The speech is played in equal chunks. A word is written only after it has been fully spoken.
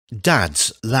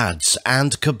Dads, Lads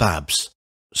and Kebabs.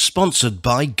 Sponsored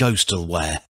by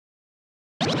Ghostalware.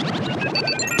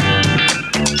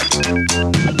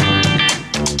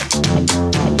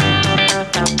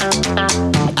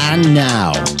 And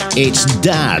now, it's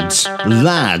Dads,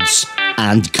 Lads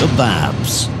and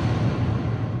Kebabs.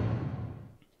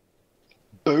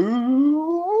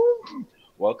 Boom!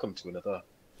 Welcome to another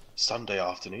Sunday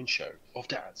afternoon show of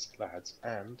Dads, Lads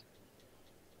and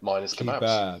minus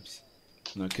Kebabs.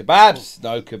 No kebabs.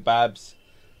 No kebabs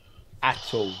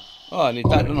at all. Oh, I need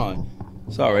that, don't I?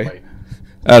 Sorry. Oh,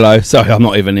 Hello. Sorry, I'm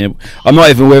not even here. I'm not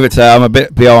even with it today. I'm a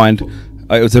bit behind.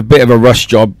 It was a bit of a rush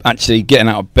job, actually, getting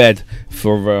out of bed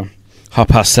for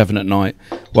 7:30 at night.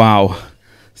 Wow.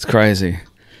 It's crazy.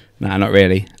 Nah, not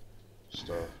really. just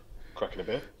cracking a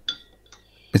beer.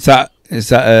 Is that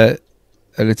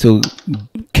a little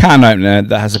can opener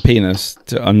that has a penis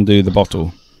to undo the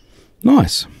bottle?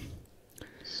 Nice.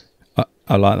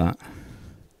 I like that.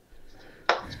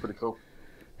 It's pretty cool.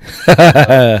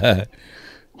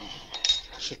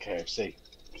 Shit, KFC.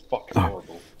 It's fucking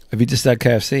horrible. Have you just had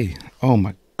KFC? Oh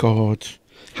my god.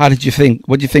 How did you think?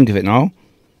 What do you think of it, Niall?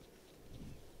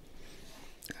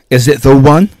 Is it the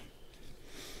one?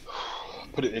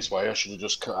 Put it this way, I should have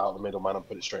just cut out the middleman and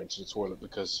put it straight into the toilet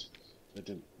because it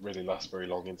didn't really last very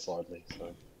long inside me.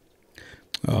 So.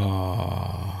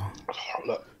 Oh.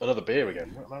 Look, another beer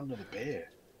again. Another beer.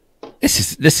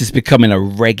 This is becoming a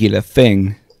regular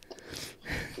thing.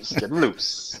 Just getting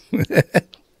loose.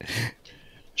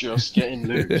 Just getting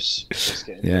loose. Just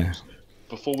getting loose.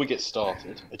 Before we get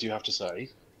started, I do have to say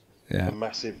a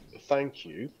massive thank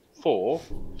you for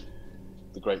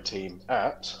the great team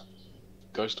at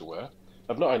Ghostalware.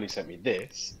 Have not only sent me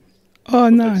this. Oh,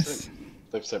 nice.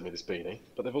 They've sent me this beanie,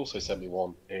 but they've also sent me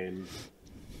one in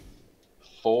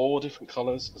 4 different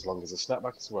colours, as long as a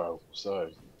snapback as well. So,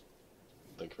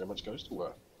 thank you very much,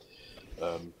 Ghostalware.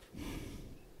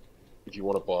 If you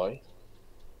want to buy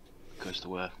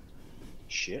Ghostalware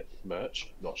merch,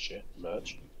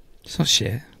 It's not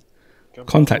shit. go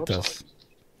Contact to the us.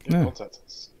 website. No. Contact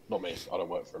us. Not me. I don't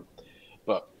work for them.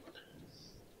 But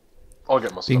I'll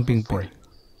get my stuff Bing, for free. bing.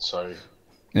 So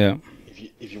Yeah.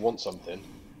 if you want something,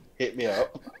 hit me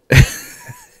up.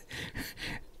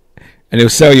 And he'll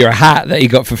sell you a hat that he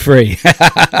got for free.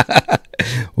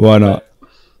 Why not?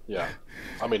 Yeah.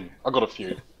 I mean, I got a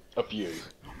few. But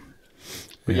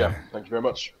yeah, thank you very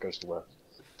much, Ghostalware.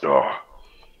 Oh.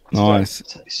 Nice.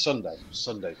 It's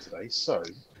Sunday today, so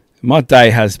My day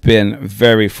has been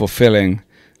very fulfilling.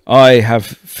 I have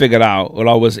figured out, well,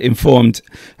 I was informed,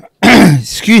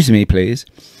 excuse me, please.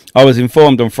 I was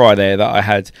informed on Friday that I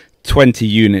had 20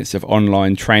 units of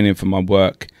online training for my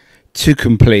work to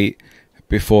complete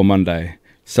before Monday.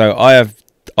 So I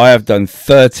have done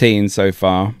 13 so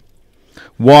far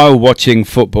while watching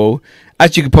football.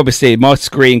 As you can probably see, my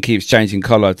screen keeps changing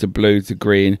colour to blue to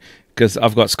green because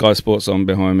I've got Sky Sports on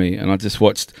behind me, and I just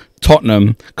watched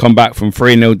Tottenham come back from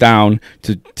 3-0 down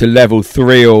to level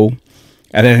 3-all,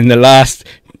 and then in the last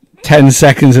 10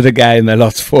 seconds of the game they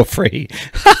lost 4-3.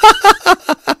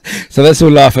 So let's all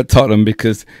laugh at Tottenham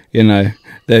because, you know,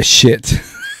 they're shit.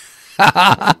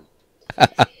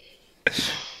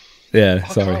 Yeah,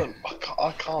 sorry.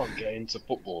 I can't get into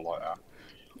football like that.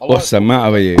 What's the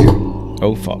matter with you?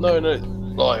 Oh, fuck. No,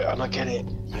 like, and I get it.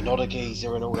 You're not a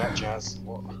geezer and all that jazz.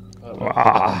 What?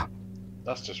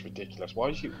 That's just ridiculous. Why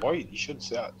you shouldn't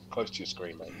sit that close to your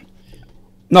screen, mate.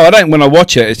 No, I don't when I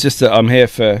watch it. It's just that I'm here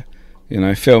for, you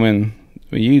know, filming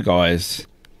with you guys.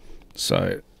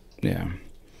 So, yeah.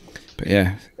 But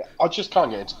yeah. I just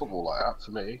can't get into football like that.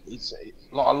 For me,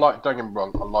 like, don't get me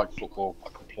wrong. I like football. I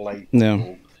can play football.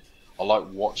 No. I like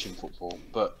watching football,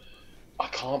 but I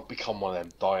can't become one of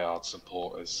them diehard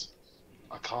supporters.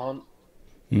 I can't.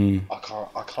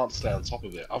 I can't stay on top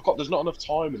of it. There's not enough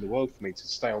time in the world for me to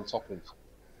stay on top of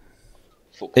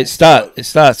football. It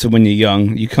starts when you're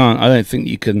young. I don't think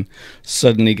you can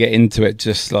suddenly get into it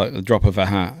just like the drop of a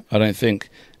hat. I don't think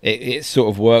it sort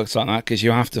of works like that because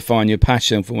you have to find your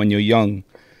passion for when you're young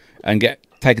and get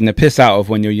taken the piss out of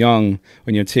when you're young,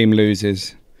 when your team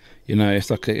loses. You know, it's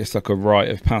like a rite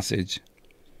of passage.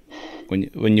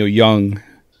 When you're young,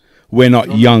 we're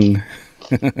not young.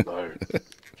 No,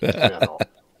 we are not.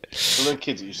 And then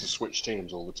kids that used to switch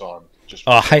teams all the time.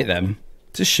 I hate them.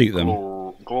 Just shoot them.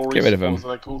 Glories, get rid of them. what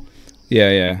are they called?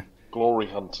 Yeah. Glory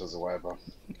hunters or whatever.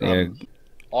 Yeah.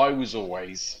 I was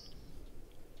always,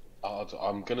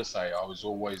 I'm going to say I was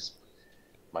always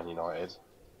Man United.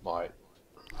 Like,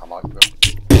 I like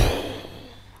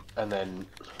them.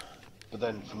 But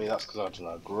then for me that's because I don't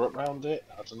know, I grew up around it.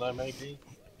 I don't know, maybe.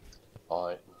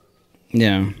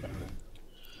 Yeah.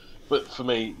 But for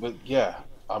me, yeah,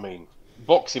 I mean,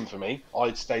 boxing for me,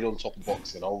 I stayed on top of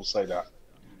boxing. I will say that.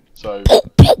 So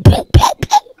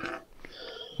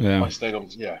Yeah. I stayed on.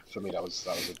 Yeah, for me that was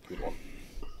a good one.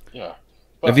 Yeah.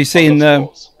 But Have you seen the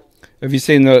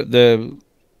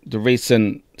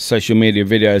recent social media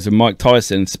videos of Mike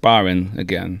Tyson sparring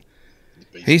again?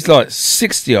 He's like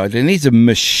 60 odd and he's a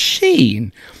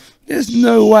machine. There's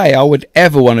no way I would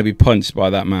ever want to be punched by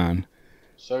that man.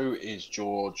 So is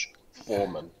George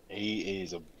Foreman. He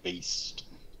is a beast.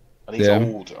 And he's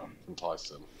older than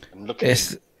Tyson. And look at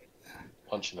him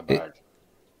punching the bag.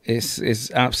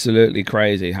 It's absolutely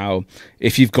crazy how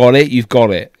if you've got it, you've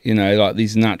got it. You know, like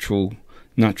these natural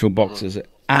boxers are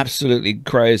absolutely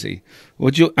crazy.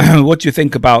 What do you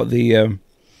think about the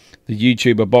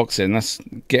YouTuber boxing? That's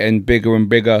getting bigger and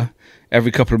bigger.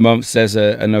 Every couple of months there's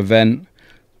an event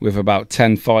with about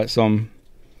 10 fights on.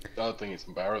 I think it's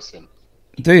embarrassing.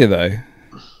 Do you though?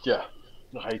 Yeah.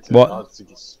 I hate it. What? I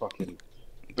think it's fucking...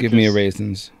 Give me your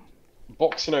reasons.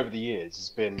 Boxing over the years has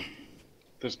been...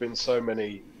 There's been so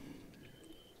many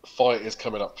fighters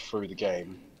coming up through the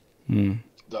game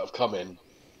that have come in,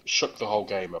 shook the whole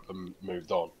game up and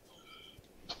moved on.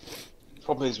 The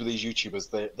problem is with these YouTubers,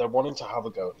 they're wanting to have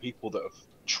a go at people that have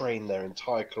trained their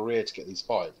entire career to get these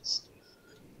fights.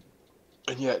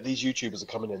 And yet these YouTubers are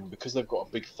coming in, because they've got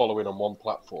a big following on one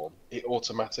platform, it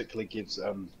automatically gives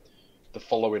the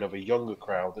following of a younger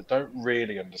crowd that don't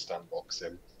really understand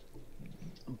boxing,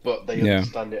 but they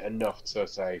understand it enough to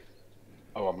say,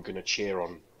 oh, I'm going to cheer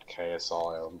on KSI,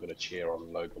 or I'm going to cheer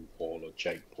on Logan Paul or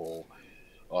Jake Paul.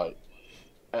 Like,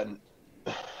 and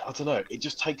I don't know, it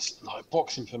just takes, like,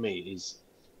 boxing for me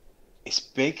it's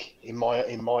big in my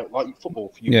like football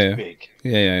for you is big.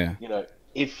 Yeah. You know,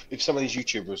 if some of these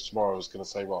YouTubers tomorrow was going to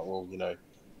say, right, well, you know,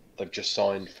 they've just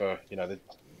signed for, you know,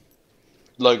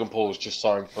 Logan Paul's just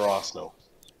signed for Arsenal.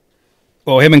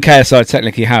 Well, him and KSI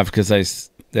technically have, because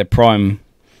their prime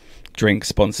drink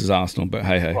sponsors Arsenal, but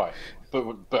hey. Right.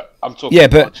 But I'm talking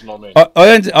about, you know what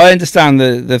I mean? I understand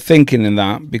the thinking in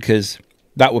that, because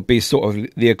that would be sort of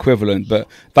the equivalent, but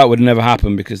that would never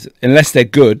happen, because unless they're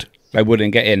good, they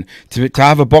wouldn't get in. To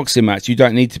have a boxing match, you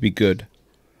don't need to be good.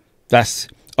 That's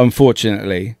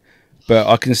unfortunately, but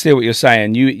I can see what you're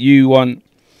saying. You want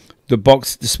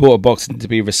the sport of boxing to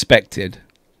be respected,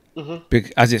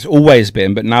 as it's always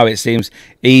been, but now it seems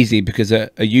easy because a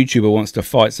YouTuber wants to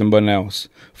fight someone else,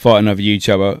 fight another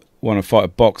YouTuber, want to fight a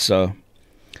boxer,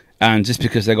 and just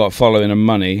because they got following and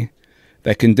money,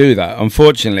 they can do that.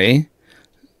 Unfortunately,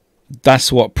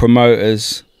 that's what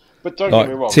promoters, but don't like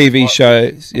get me wrong, TV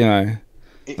shows, you know,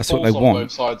 that's what they want.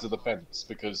 Both sides of the fence,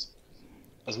 because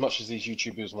as much as these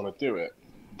YouTubers want to do it,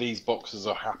 these boxers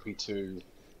are happy to,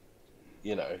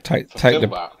 you know, take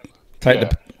the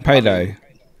payday.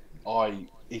 I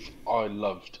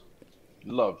loved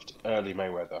early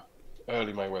Mayweather.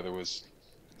 Early Mayweather was,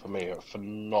 for me, a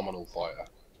phenomenal fighter.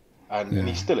 And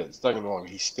he still is. Don't get me wrong,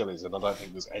 he still is. And I don't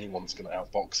think there's anyone that's going to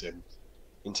outbox him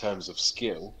in terms of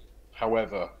skill.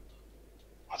 However,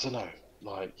 I don't know,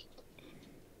 like,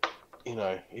 you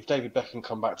know, if David Beckham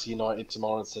come back to United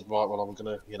tomorrow and said, right, well, I'm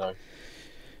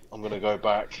going to go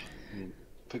back and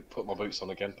put my boots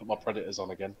on again, put my Predators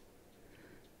on again.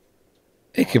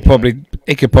 He could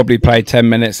probably play 10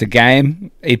 minutes a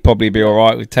game. He'd probably be all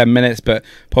right with 10 minutes, but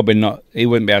probably not. He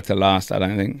wouldn't be able to last, I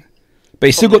don't think. But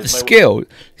he's still got the skill.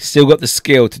 He's still got the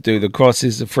skill to do the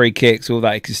crosses, the free kicks, all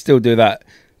that. He can still do that.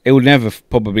 He will never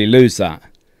probably lose that.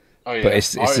 Oh, yeah. But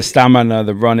it's the stamina,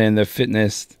 the running, the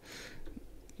fitness.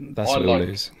 That's what he'll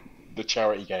lose. The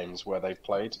charity games where they've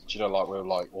played. Do you know, like where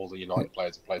like all the United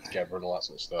players have played together and all that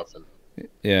sort of stuff? And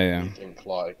yeah.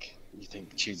 You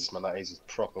think, Jesus, man, that is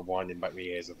proper winding back the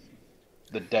ears of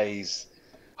the days.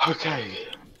 Okay,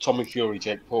 Tommy Fury,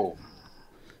 Jake Paul.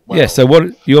 Well, yeah, so what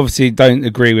you obviously don't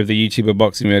agree with the YouTuber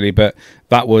boxing really, but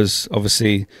that was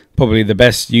obviously probably the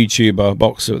best YouTuber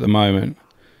boxer at the moment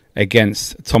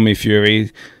against Tommy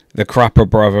Fury, the crapper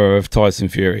brother of Tyson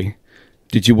Fury.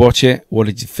 Did you watch it? What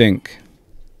did you think?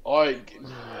 I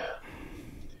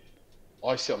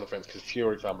sit on the fence because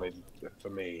Fury family, for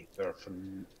me, they're a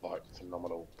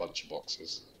phenomenal bunch of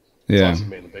boxers. Yeah. Tyson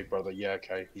being the big brother, yeah,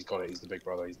 okay, he's got it. He's the big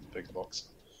brother. He's the bigger boxer.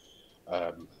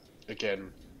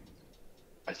 Again,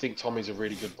 I think Tommy's a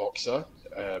really good boxer.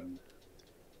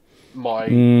 My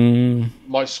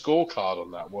scorecard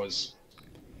on that was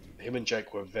him and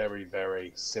Jake were very,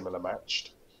 very similar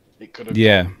matched. It could have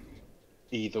gone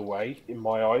either way in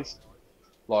my eyes.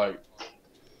 Like,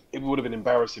 it would have been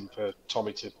embarrassing for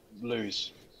Tommy to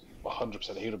lose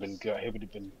 100%. He would have been good. He would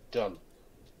have been done.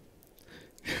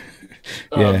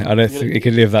 Yeah, I don't think he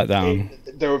could live that down.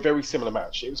 They were a very similar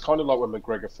match. It was kind of like when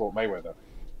McGregor fought Mayweather.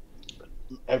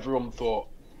 Everyone thought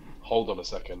hold on a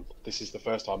second, this is the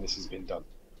first time this has been done.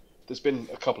 There's been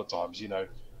a couple of times,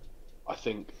 I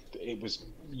think it was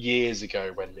years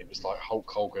ago when it was like Hulk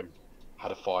Hogan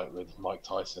had a fight with Mike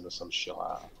Tyson or some shit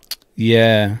like that.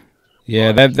 Yeah.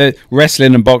 Yeah, Like, they're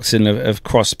wrestling and boxing have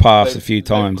crossed paths a few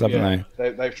times, haven't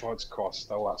they? They've tried to cross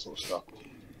all that sort of stuff,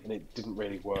 and it didn't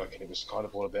really work, and it was kind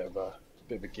of all a bit of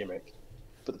a gimmick.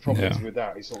 But the problem is with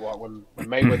that is sort of like when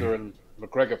Mayweather and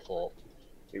McGregor fought,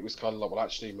 it was kind of like, well,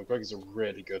 actually, McGregor's a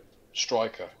really good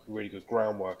striker, really good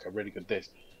ground worker, really good this.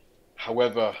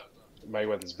 However,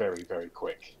 Mayweather's very, very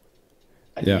quick,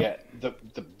 and yet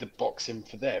the boxing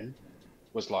for them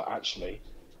was like, actually,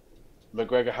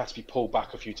 McGregor had to be pulled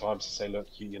back a few times to say, look,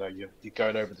 you're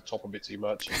going over the top a bit too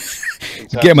much.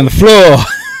 Get him on the floor.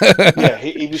 Yeah,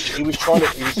 he was trying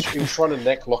to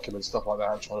neck lock him and stuff like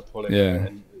that, and trying to pull him. Yeah.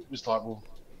 And it was like, well,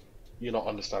 you're not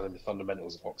understanding the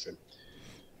fundamentals of boxing.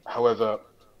 However,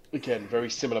 again, very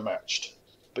similar matched,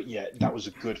 but yeah, that was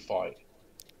a good fight.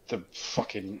 The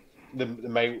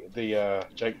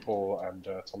Jake Paul and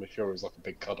Tommy Fury was like a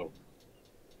big cuddle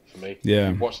for me. Yeah.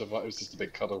 You watched the fight; it was just a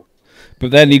big cuddle.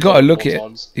 But then you got to look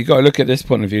at this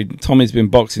point of view. Tommy's been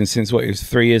boxing since what, he was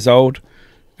 3 years old,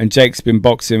 and Jake's been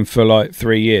boxing for like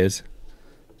 3 years.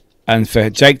 And for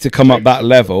Jake to come up that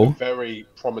level, a very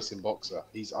promising boxer.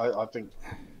 I think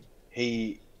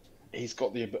he's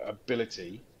got the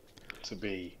ability to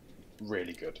be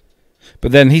really good.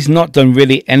 But then he's not done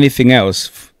really anything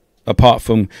else apart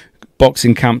from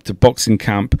boxing camp to boxing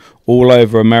camp all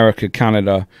over America,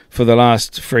 Canada for the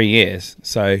last 3 years.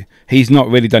 So he's not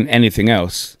really done anything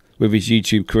else with his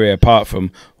YouTube career apart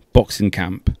from boxing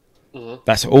camp. Mm-hmm.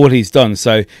 That's all he's done.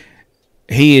 So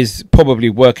he is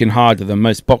probably working harder than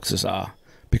most boxers are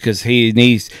because he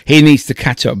needs to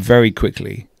catch up very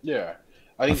quickly. Yeah,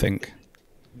 I think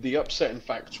the upsetting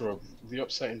factor of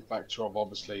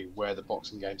obviously where the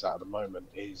boxing game's at the moment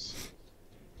is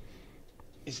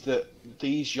that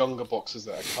these younger boxers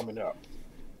that are coming up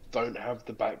don't have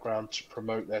the background to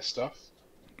promote their stuff.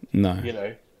 No.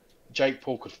 Jake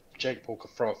Paul could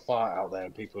throw a fight out there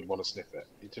and people would want to sniff it.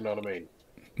 Do you know what I mean?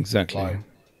 Exactly.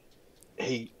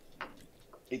 Like,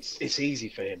 it's easy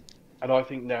for him. And I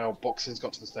think now boxing's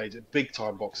got to the stage, big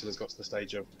time boxing has got to the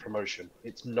stage of promotion.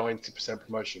 It's 90%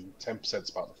 promotion, 10% is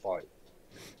about the fight.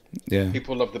 Yeah.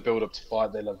 People love the build up to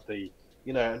fight, they love the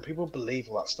and people believe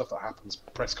all that stuff that happens,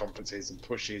 press conferences and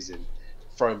pushes and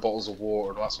throwing bottles of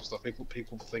water and all that sort of stuff.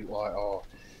 People think like,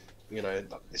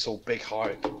 it's all big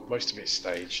hype. Most of it's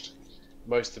staged.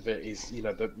 Most of it is,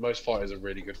 most fighters are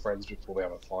really good friends before they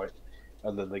have a fight,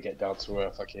 and then they get down to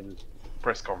a fucking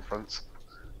press conference.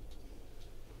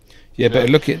 Yeah, but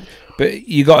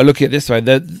you got to look at it this way.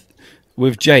 That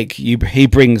with Jake, he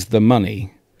brings the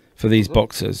money for these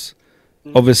boxers.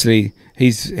 Obviously,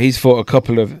 he's fought a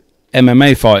couple of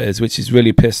MMA fighters, which is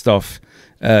really pissed off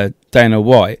Dana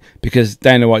White, because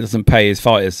Dana White doesn't pay his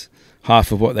fighters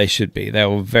half of what they should be. They're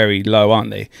all very low,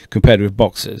 aren't they, compared with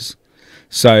boxers?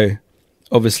 So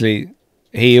obviously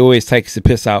he always takes the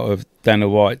piss out of Dana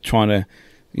White, trying to,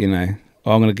 I'm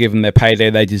going to give them their payday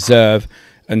they deserve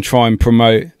and try and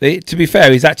promote. To be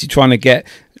fair, he's actually trying to get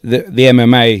the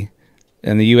MMA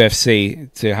and the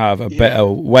UFC to have a better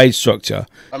wage structure.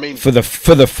 I mean, for the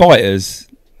fighters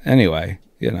anyway.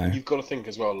 You've got to think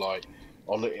as well, like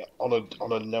on a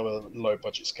low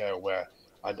budget scale where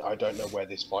I don't know where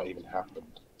this fight even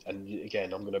happened. And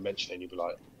again, I'm going to mention it, and you'll be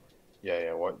like,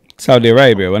 yeah, what? Saudi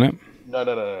Arabia, wasn't it?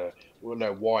 No. Well,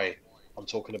 no, why? I'm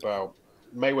talking about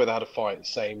Mayweather had a fight the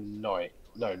same night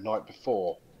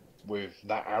before with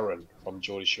that Aaron from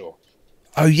Geordie Shore.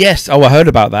 Oh yes, I heard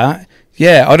about that.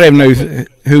 Yeah, I don't even know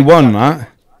who won that.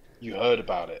 You heard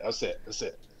about it. That's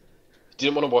it.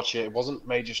 Didn't want to watch it. It wasn't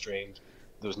major streamed.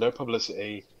 There was no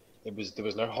publicity. There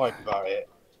was no hype about it.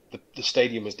 The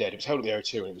stadium was dead. It was held at the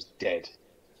O2 and it was dead.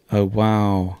 Oh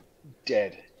wow.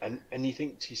 Dead. And you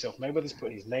think to yourself, Mayweather's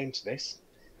putting his name to this.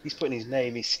 He's putting his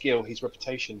name, his skill, his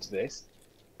reputation to this.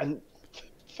 And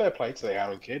fair play to the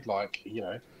Aaron kid. Like,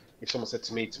 if someone said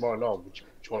to me tomorrow, "No, do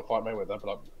you want to fight Mayweather?" I'd be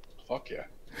like, "Fuck yeah."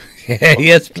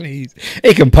 Yes, please.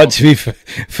 He can punch me for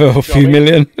a few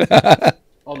million.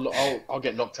 I'll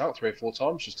get knocked out 3 or 4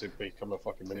 times just to become a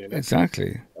fucking millionaire.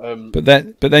 Exactly. But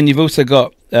then you've also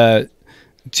got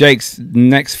Jake's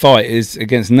next fight is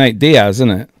against Nate Diaz, isn't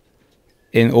it?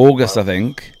 In August, I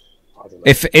think. I don't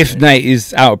know. If Nate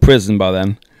is out of prison by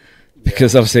then,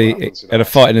 because obviously he had a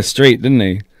fight in the street, didn't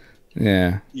he?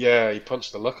 Yeah. Yeah, he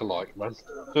punched the lookalike, man.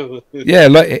 Yeah,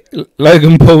 like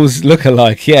Logan Paul's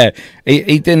lookalike. Yeah,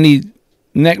 he didn't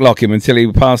neck lock him until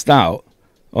he passed out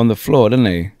on the floor, didn't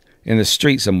he? In the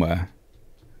street somewhere.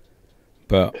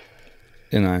 But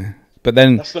but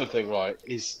then that's another thing, right?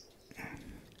 Is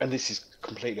and this is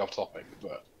completely off topic,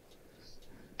 but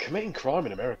committing crime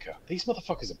in America, these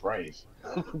motherfuckers are brave.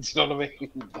 Do you know what I mean?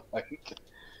 Like,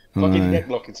 fucking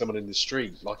necklocking someone in the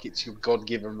street like it's your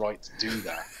God-given right to do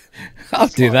that. I'll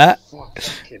It's do like, that.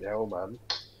 Fucking hell, man.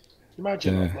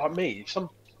 Imagine, like me, if some, do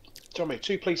you know what I mean?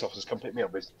 Two police officers come pick me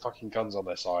up with fucking guns on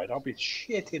their side, I'll be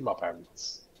shitting my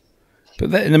pants.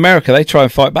 But in America, they try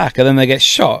and fight back, and then they get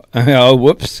shot. Oh,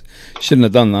 whoops! Shouldn't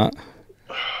have done that.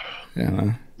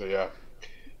 Yeah. But yeah,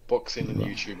 boxing and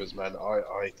YouTubers, man. I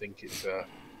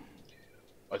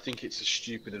think it's a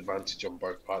stupid advantage on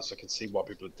both parts. I can see why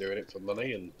people are doing it for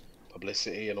money and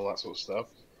publicity and all that sort of stuff.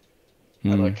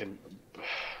 And I can,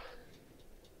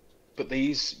 but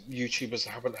these YouTubers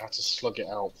haven't had to slug it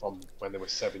out from when they were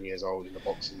 7 years old in the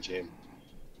boxing gym.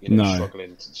 You know,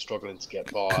 struggling to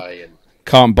get by, and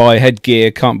can't buy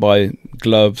headgear, can't buy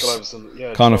gloves and,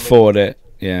 yeah, can't afford it.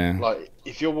 Yeah. Like,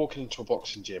 if you're walking into a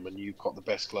boxing gym and you've got the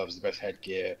best gloves, the best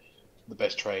headgear, the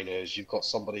best trainers, you've got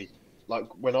somebody, like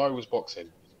when I was boxing,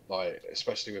 like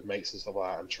especially with mates and stuff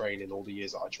like that, and training all the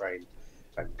years that I trained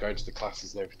and going to the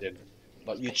classes and everything,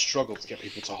 like you'd struggle to get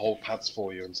people to hold pads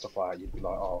for you and stuff like that. You'd be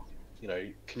like, oh, you know,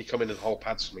 can you come in and hold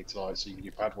pads for me tonight so you can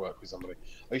do pad work with somebody?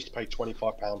 I used to pay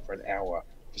 £25 for an hour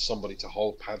for somebody to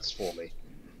hold pads for me,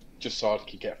 just so I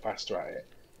could get faster at it.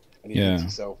 And you think to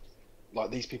yourself, like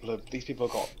these people have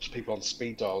got people on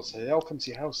speed dials. Say, I'll come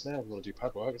to your house now. I want to do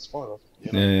pad work. It's fine. I'll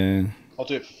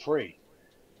do it for free.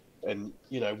 And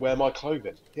you know, wear my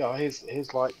clothing. Yeah, here's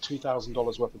like $2,000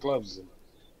 worth of gloves, and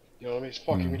you know what I mean. It's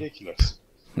fucking ridiculous.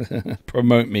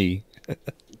 Promote me.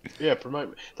 Yeah, promote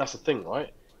me. That's the thing,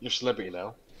 right? You're a celebrity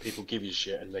now. People give you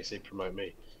shit, and they say promote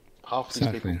me. Half these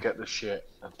people get the shit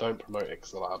and don't promote it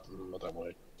because they're like, I don't want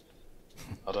it.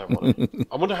 I don't want it.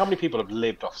 I wonder how many people have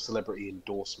lived off celebrity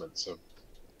endorsements of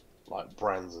like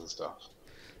brands and stuff.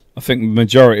 I think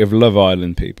majority of Love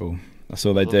Island people. That's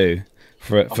all they do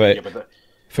for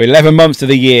 11 months of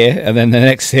the year, and then the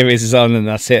next series is on, and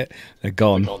that's it. They're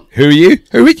gone. Who are you?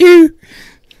 Who are you? Do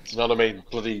you know what I mean?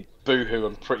 Bloody Boohoo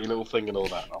and Pretty Little Thing and all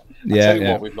that. I tell you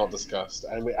what, we've not discussed,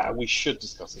 and we should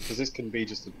discuss it because this can be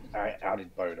just an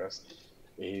added bonus.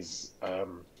 Is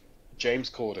James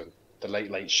Corden, The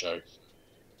Late Late Show?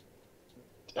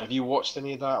 Have you watched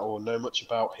any of that or know much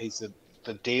about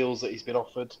the deals that he's been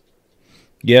offered?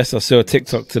 Yes, I saw a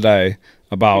TikTok today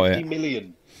about 50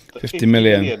 million. 50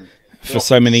 million for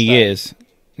so many years.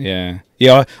 Yeah.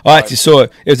 I actually saw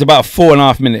it. It was about a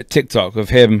 4.5 minute TikTok of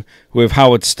him with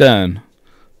Howard Stern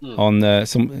on I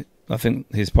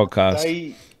think his podcast.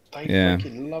 They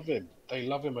freaking love him. They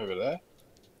love him over there.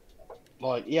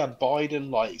 Like, he had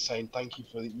Biden, like, saying thank you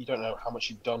for, you don't know how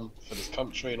much you've done for this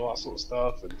country and all that sort of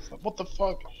stuff. And it's like, what the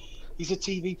fuck? He's a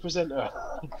TV presenter.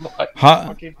 Like,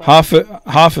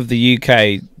 half of the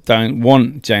UK don't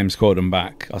want James Corden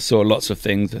back. I saw lots of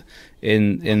things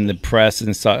in the press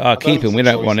and stuff. Oh, keep him. We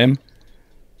don't want him.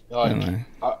 Like,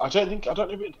 I don't know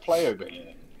if it'd play over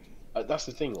here. That's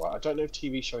the thing, right? I don't know if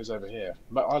TV shows over here.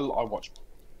 I watch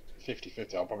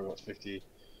 50-50. I'll probably watch 50%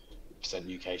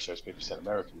 UK shows, 50%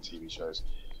 American TV shows.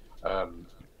 But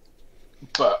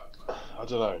I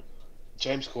don't know.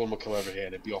 James Corden will come over here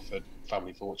and he'd be offered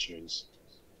family fortunes.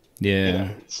 Yeah. You know,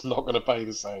 it's not going to pay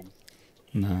the same.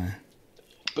 No.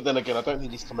 But then again, I don't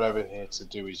think he's coming over here to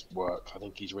do his work. I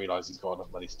think he's realised he's got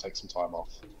enough money to take some time off.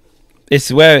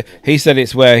 It's where he said him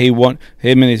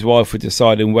and his wife were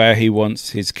deciding where he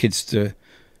wants his kids to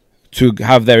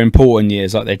have their important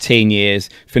years, like their teen years,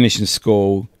 finishing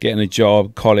school, getting a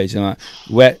job, college, and that.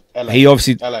 Where he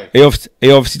obviously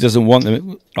doesn't want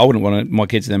them. I wouldn't want my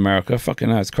kids in America. Fucking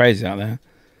hell, it's crazy out there.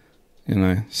 You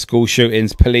know, school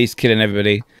shootings, police killing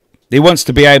everybody. He wants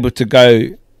to be able to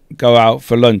go out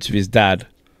for lunch with his dad,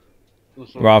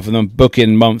 rather than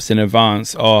booking months in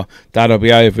advance. Or Dad'll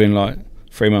be over in like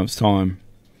 3 months' time.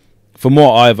 From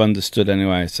what I've understood,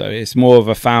 anyway. So it's more of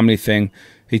a family thing.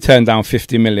 He turned down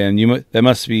 50 million. There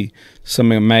must be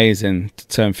something amazing to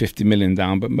turn 50 million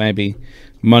down, but maybe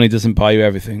money doesn't buy you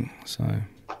everything. So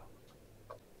I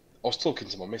was talking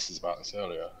to my missus about this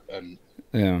earlier, and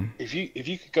yeah, if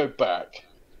you could go back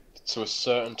to a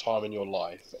certain time in your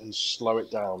life and slow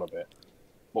it down a bit,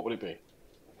 what would it be?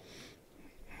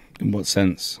 In what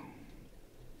sense?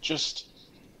 Just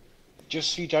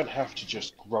so you don't have to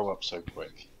just grow up so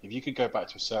quick. If you could go back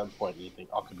to a certain point and you think,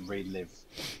 I could relive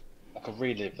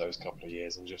those couple of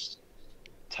years and just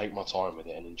take my time with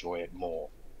it and enjoy it more,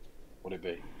 would it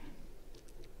be?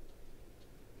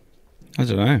 I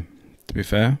don't know, to be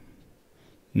fair.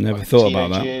 Never like thought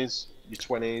about that. Years, your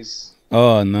 20s?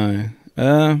 Oh, no.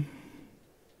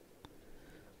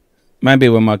 Maybe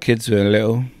when my kids were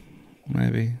little.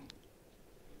 Maybe.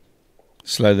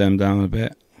 Slow them down a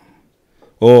bit.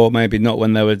 or maybe not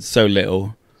when they were so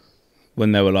little,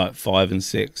 when they were like 5 and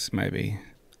 6, maybe,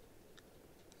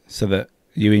 so that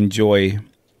you enjoy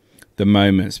the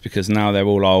moments, because now they're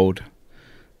all old.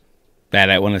 They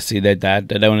don't want to see their dad.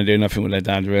 They don't want to do nothing with their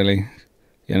dad, really.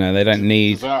 You know, they don't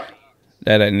need.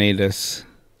 They don't need us.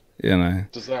 You know.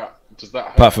 Does that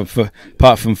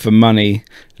apart from for money,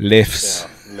 lifts.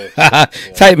 Yeah, lifts yeah.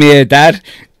 Take me here, Dad.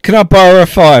 Can I borrow a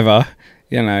 £5?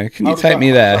 You know, can you take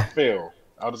me there?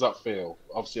 How does that feel?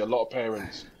 Obviously, a lot of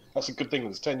parents. That's a good thing.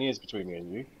 There's 10 years between me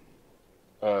and you.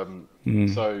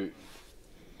 So,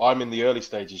 I'm in the early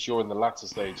stages. You're in the latter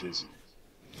stages.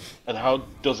 And how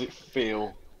does it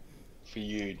feel for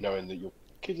you knowing that your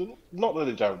kids, not that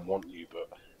they don't want you, but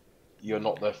you're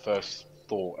not their first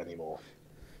thought anymore?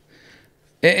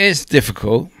 It is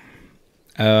difficult,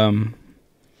 and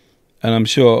I'm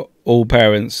sure all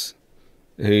parents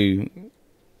who,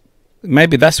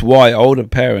 maybe that's why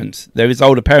there is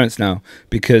older parents now,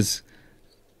 because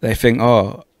they think,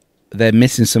 oh, they're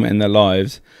missing something in their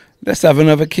lives, let's have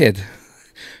another kid,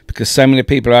 because so many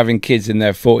people are having kids in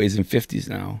their 40s and 50s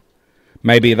now.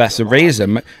 Maybe that's the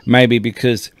reason. Maybe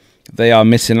because they are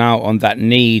missing out on that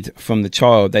need from the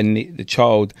child. The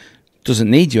child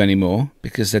doesn't need you anymore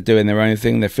because they're doing their own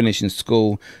thing. They're finishing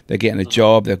school. They're getting a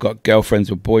job. They've got girlfriends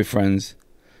or boyfriends.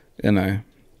 You know,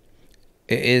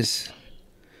 it is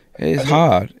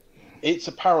hard. It's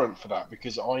apparent for that,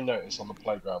 because I notice on the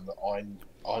playground that I'm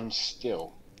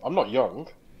not young,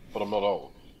 but I'm not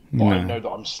old. But I know that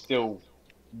I'm still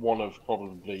one of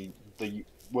probably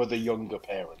the younger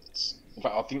parents. In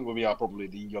fact, I think we are probably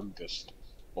the youngest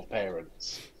of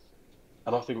parents.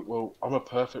 And I think, well, I'm a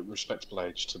perfect respectable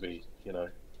age to be, you know,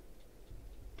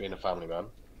 being a family man.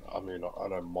 I mean, I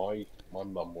know my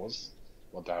mum was,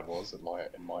 my dad was in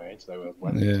my age. They were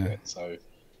well into it. So,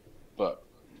 but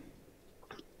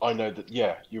I know that,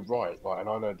 yeah, you're right. Like, and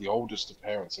I know the oldest of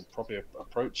parents are probably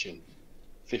approaching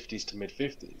 50s to mid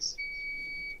 50s.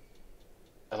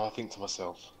 And I think to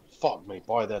myself, fuck me,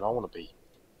 by then I want to be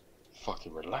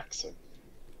fucking relaxing.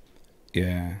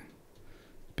 Yeah.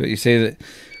 But you see that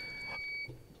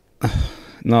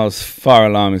Niall's fire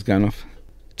alarm is going off.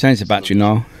 Change the battery,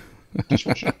 Niall.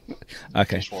 Dishwasher.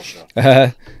 Okay. Dishwasher.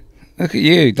 Look at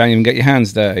you. Don't even get your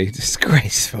hands dirty.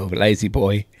 Disgraceful, lazy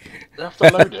boy. You have to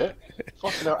load it.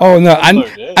 Oh no,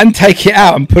 and take it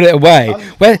out and put it away.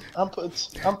 And put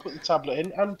the tablet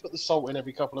in, and put the salt in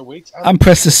every couple of weeks. And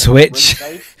press the switch.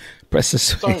 Press the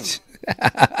switch.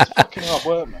 It's fucking hard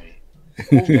work, mate.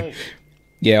 All day.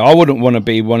 Yeah, I wouldn't want to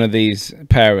be one of these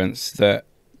parents that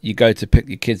you go to pick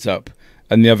your kids up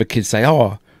and the other kids say,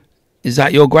 oh, is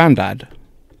that your granddad?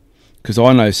 Because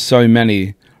I know so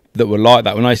many that were like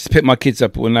that. When I used to pick my kids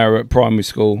up when they were at primary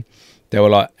school, they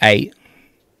were like 8,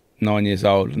 9 years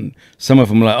old. And some of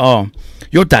them were like, oh,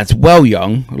 your dad's well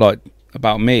young, like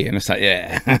about me. And it's like,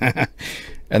 yeah.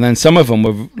 And then some of them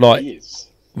were like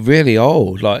really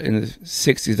old, like in the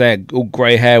 60s. They had all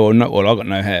grey hair or not. Well, I got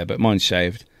no hair, but mine's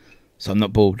shaved. So I'm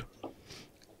not bald.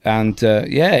 And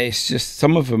yeah, it's just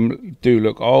some of them do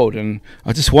look old, and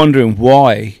I'm just wondering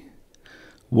why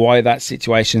that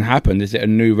situation happened. Is it a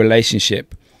new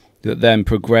relationship that then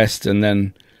progressed and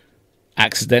then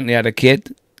accidentally had a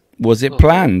kid? Was it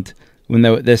planned when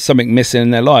there's something missing in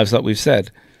their lives, like we've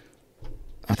said?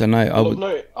 I don't know.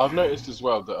 Well, I've noticed as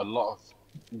well that a lot of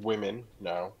women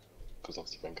now, because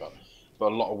obviously thank God,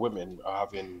 but a lot of women are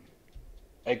having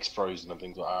eggs frozen and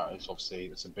things like that.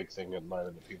 It's a big thing at the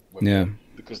moment that people,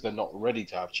 because they're not ready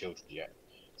to have children yet,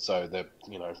 so they're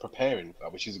preparing for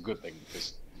that, which is a good thing,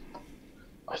 because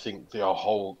I think the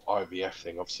whole IVF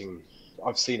thing, I've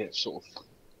seen it sort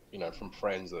of from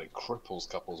friends that it cripples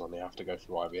couples when they have to go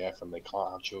through IVF and they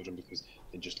can't have children because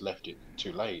they just left it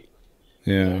too late.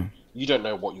 You don't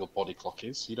know what your body clock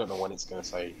is. You don't know when it's going to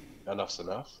say enough's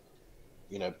enough.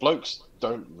 Blokes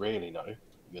don't really know.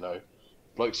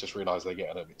 Blokes just realise they get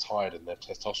a little bit tired and their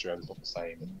testosterone's not the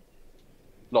same. And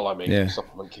not like me,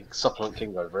 supplement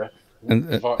king over here. And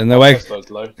they wake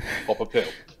low, pop a pill.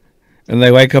 And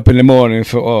they wake up in the morning and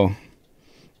thought, oh,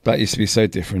 that used to be so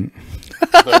different.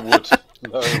 No wood.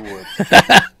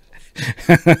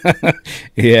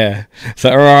 Yeah. It's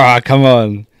like, come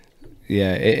on.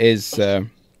 Yeah, it is.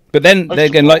 But then they're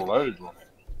again like, well,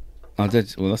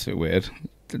 that's a bit weird.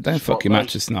 Don't fuck your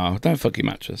mattress now. Don't fuck your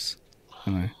mattress. I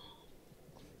know.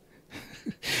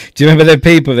 Do you remember the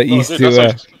people that used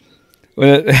to?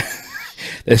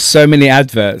 There's so many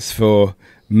adverts for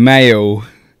male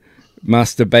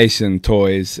masturbation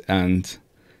toys, and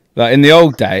like in the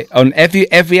old day, on every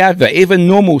advert, even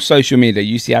normal social media,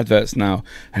 you see adverts now,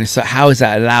 and it's like, how is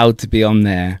that allowed to be on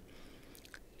there?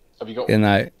 Have you got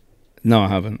one? No, I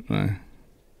haven't. No.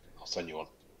 I'll send you one.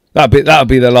 That'd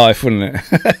be the life, wouldn't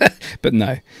it? But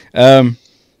no.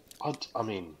 I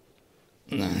mean,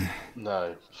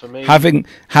 no. For me, Having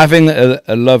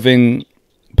a loving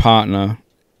partner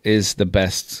is the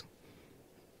best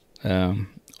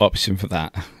option for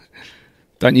that.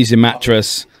 Don't use your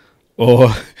mattress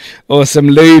or some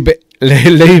lube in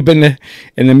the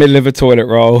middle of a toilet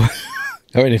roll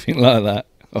or anything like that.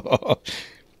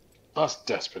 that's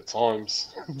desperate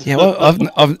times. Yeah,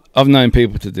 well, I've known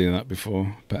people to do that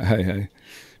before, but hey.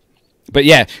 But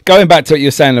yeah, going back to what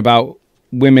you're saying about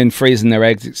women freezing their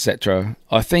eggs, etc.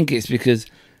 I think it's because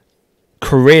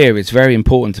career is very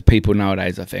important to people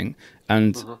nowadays, I think.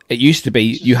 And it used to be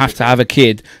you have to have a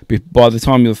kid by the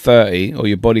time you're 30 or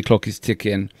your body clock is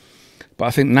ticking. But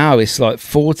I think now it's like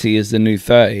 40 is the new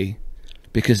 30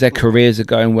 because their careers are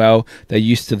going well. They're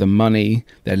used to the money,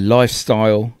 their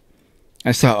lifestyle.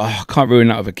 And so, I can't ruin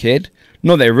that with a kid.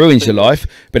 Not that it ruins your life,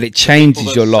 but it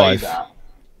changes your life.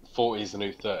 40 is the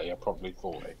new 30 are probably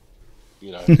 40.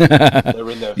 You know,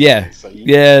 they're in their 40s, so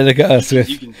look at us.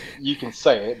 You can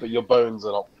say it, but your bones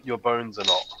are not. Your bones are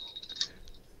not.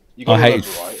 I hate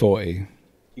 40.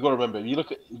 You got to remember. You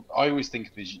look at. I always think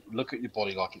of this. Look at your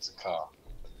body like it's a car.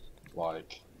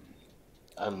 Like,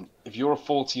 and if you're a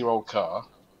 40-year-old car,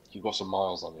 you've got some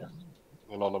miles on you.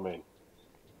 You know what I mean?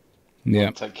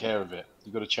 Yeah. Take care of it.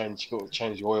 You've got to change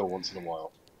the oil once in a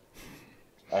while.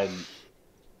 And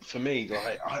for me,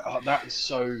 like, that is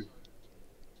so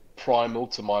primal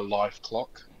to my life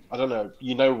clock. I don't know.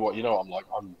 You know what I'm like.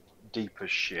 I'm deep as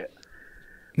shit.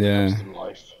 Yeah. In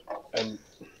life, and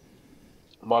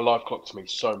my life clock to me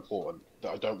is so important that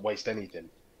I don't waste anything,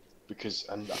 because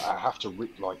I have to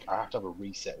have a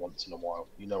reset once in a while.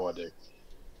 You know I do,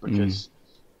 because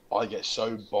I get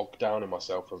so bogged down in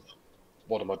myself of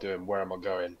what am I doing, where am I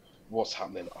going, what's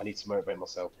happening. I need to motivate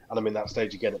myself, and I'm in that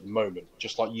stage again at the moment.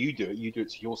 Just like you do it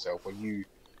to yourself when you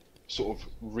sort of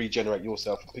regenerate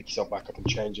yourself and pick yourself back up and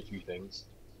change a few things.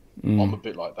 I'm a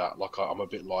bit like that. Like I'm a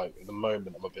bit like at the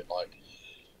moment. I'm a bit like.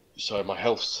 So my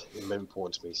health's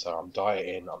important to me. So I'm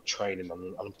dieting, I'm training,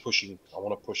 I'm pushing. I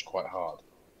want to push quite hard.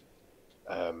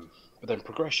 But then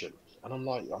progression, and I'm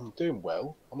like, I'm doing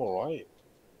well. I'm all right.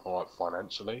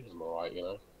 Financially. I'm all right. You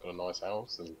know, got a nice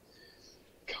house and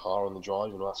car on the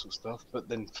drive and all that sort of stuff. But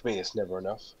then for me, it's never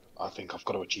enough. I think I've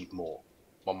got to achieve more.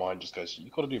 My mind just goes,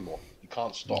 you've got to do more. You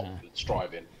can't stop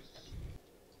striving.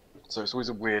 So it's always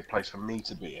a weird place for me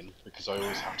to be in, because I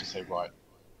always have to say, right,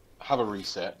 have a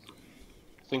reset.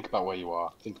 Think about where you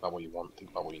are, think about what you want,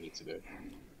 think about what you need to do.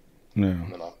 Yeah.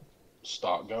 And then I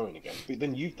start going again. But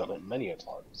then you've done it many a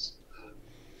times.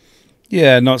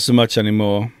 Yeah, not so much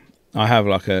anymore. I have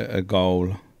like a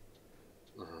goal.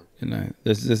 You know,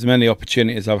 there's many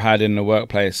opportunities I've had in the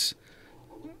workplace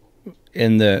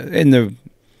in the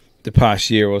past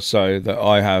year or so that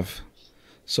I have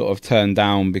sort of turned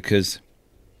down because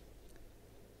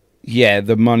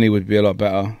the money would be a lot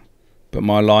better, but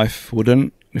my life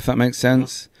wouldn't. If that makes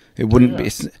sense, it wouldn't be.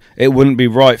 It wouldn't be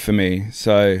right for me.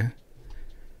 So,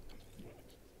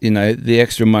 you know, the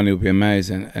extra money would be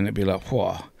amazing, and it'd be like,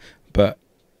 whoa. But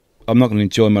I'm not going to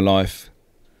enjoy my life.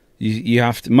 You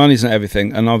have to. Money's not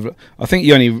everything, and I think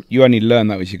you only learn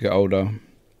that as you get older.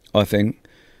 I think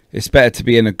it's better to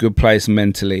be in a good place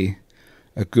mentally,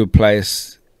 a good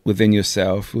place within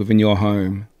yourself, within your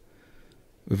home,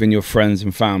 within your friends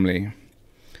and family.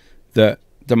 That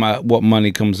no matter what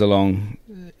money comes along.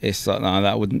 It's like, no,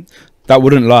 that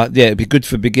wouldn't last. Yeah, it'd be good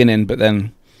for beginning, but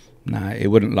then, no, it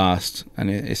wouldn't last, and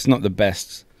it's not the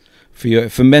best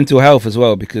for mental health as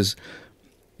well, because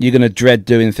you're gonna dread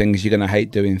doing things, you're gonna hate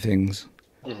doing things,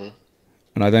 and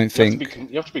I don't think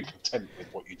you have to be content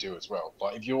with what you do as well.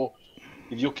 Like if you're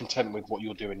content with what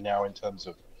you're doing now in terms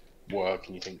of work,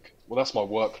 and you think, well, that's my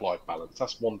work-life balance.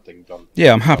 That's one thing done.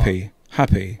 Yeah, I'm happy,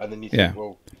 and then you think,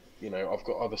 well, you know, I've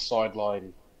got other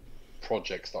sideline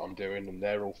projects that I'm doing, and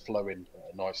they're all flowing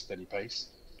at a nice steady pace.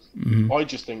 I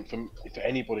just think for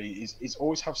anybody is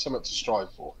always have something to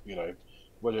strive for, you know,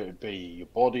 whether it be your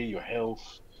body, your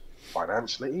health,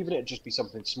 financially, even it just be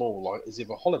something small, like as if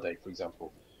a holiday, for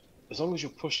example. As long as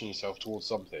you're pushing yourself towards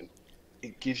something,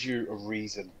 it gives you a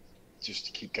reason just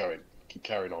to keep going, keep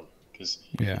carrying on, because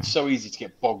it's so easy to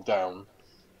get bogged down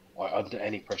under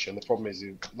any pressure. And the problem is,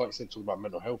 like I said, talking about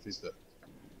mental health, is that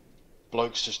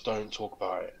blokes just don't talk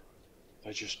about it.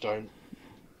 They just don't.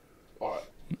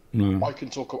 No. I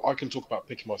can talk about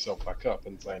picking myself back up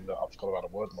and saying that I've got to add a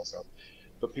word to myself,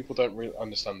 but people don't really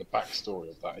understand the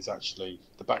backstory of that. Is actually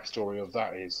the backstory of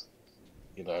that is,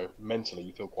 you know, mentally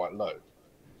you feel quite low.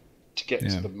 To get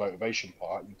to the motivation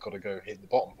part, you've got to go hit the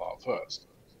bottom part first.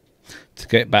 To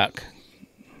get back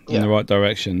in the right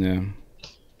direction,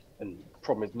 And the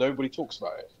problem is nobody talks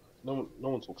about it. No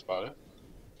one talks about it.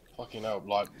 Fucking hell,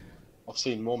 like I've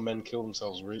seen more men kill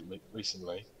themselves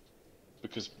recently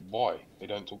because why? They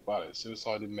don't talk about it.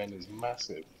 Suicide in men is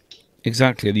massive.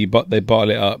 Exactly. They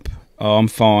bottle it up. Oh, I'm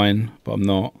fine, but I'm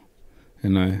not. You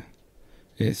know,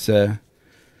 it's yeah.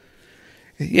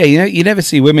 You never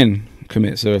see women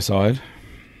commit suicide.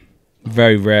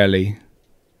 Very rarely,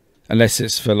 unless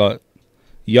it's for like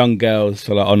young girls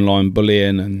for like online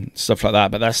bullying and stuff like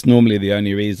that. But that's normally the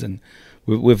only reason.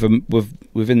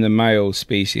 Within the male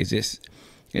species,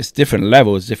 it's different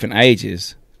levels, different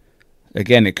ages.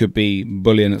 Again, it could be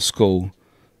bullying at school,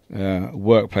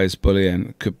 workplace bullying.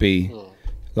 It could be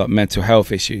like mental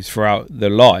health issues throughout their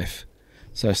life.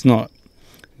 So it's not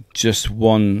just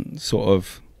one sort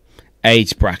of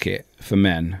age bracket for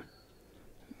men,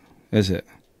 is it?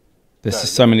 There's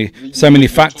just so many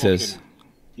factors.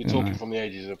 You're talking from the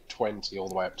ages of 20 all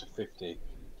the way up to 50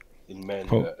 in men.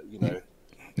 That,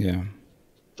 yeah.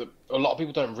 A lot of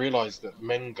people don't realise that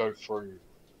men go through.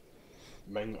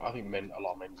 A lot of men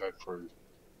go through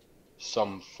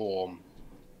some form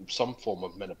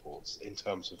of menopause in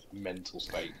terms of mental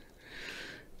state.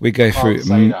 We go through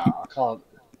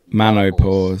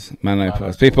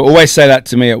menopause. People always say that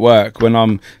to me at work when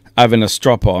I'm having a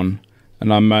strop on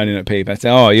and I'm moaning at people. I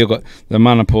say, "Oh, you got the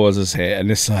menopause is here,"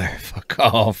 and it's like, "Fuck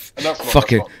off!" I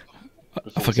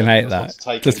fucking hate that.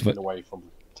 Taking away from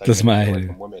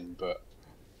women, but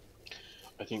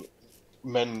I think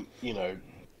men,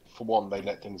 for one, they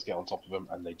let things get on top of them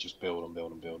and they just build and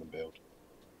build and build and build.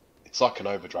 It's like an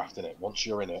overdraft, isn't it? Once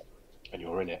you're in it and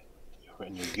you're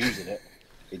using it,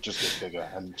 it just gets bigger,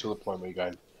 and to the point where you're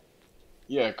going,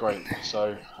 yeah, great.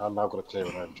 So I'm now going to clear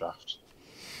an overdraft.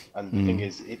 And the thing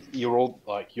is, you're all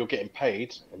like, you're getting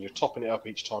paid and you're topping it up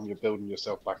each time. You're building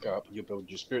yourself back up. You're building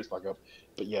your spirits back up.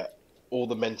 But yet, all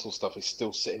the mental stuff is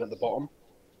still sitting at the bottom.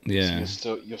 Yeah.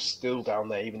 So you're still down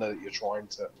there, even though you're trying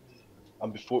to.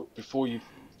 And before you,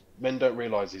 men don't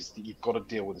realise is that you've got to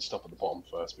deal with the stuff at the bottom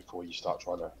first before you start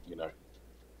trying to,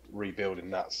 rebuild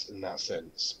in that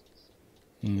sense.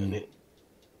 And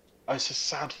it's a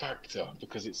sad factor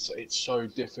because it's so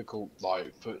difficult.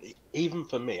 Like even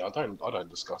for me, I don't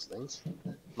discuss things.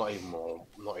 Not even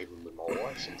with my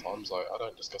wife. Sometimes I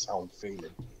don't discuss how I'm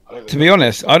feeling. To be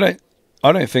honest, I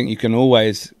don't think you can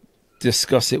always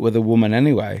discuss it with a woman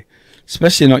anyway,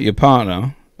 especially not your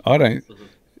partner. I don't.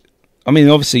 I mean,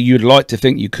 obviously, you'd like to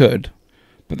think you could,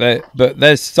 but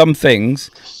there's some things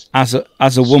as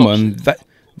a woman that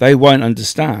they won't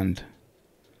understand.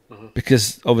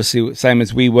 Because obviously, same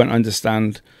as we won't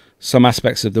understand some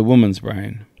aspects of the woman's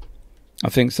brain. I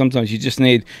think sometimes you just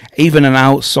need even an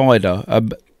outsider,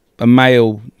 a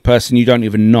male person you don't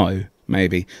even know,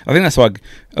 maybe. I think that's why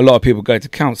a lot of people go to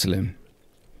counselling.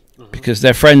 Because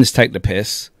their friends take the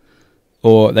piss,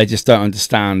 or they just don't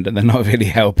understand and they're not really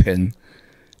helping,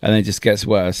 and it just gets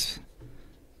worse.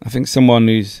 I think someone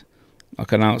who's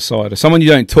like an outsider, someone you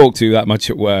don't talk to that much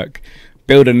at work,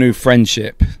 build a new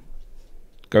friendship.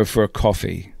 Go for a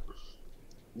coffee.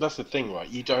 That's the thing, right?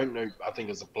 You don't know. I think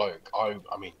as a bloke, I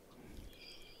mean,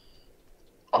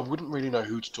 I wouldn't really know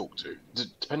who to talk to.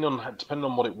 Depending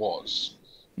on what it was.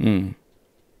 Where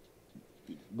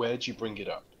do you bring it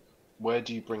up? Where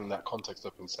do you bring that context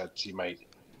up and said to your mate,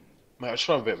 I just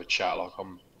want a bit of a chat. Like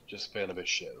I'm just feeling a bit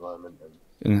shit at the moment.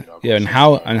 And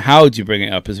how do you bring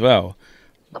it up as well?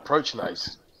 Approaching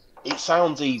that it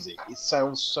sounds easy. It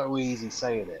sounds so easy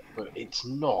saying it, but it's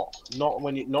not. Not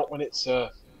when it's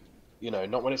a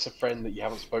friend that you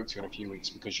haven't spoke to in a few weeks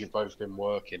because you've both been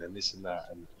working and this and that,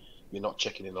 and you're not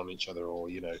checking in on each other, or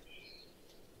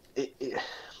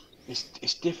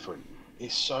it's different.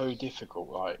 It's so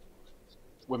difficult. Like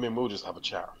women will just have a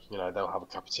chat. They'll have a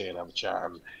cup of tea and have a chat,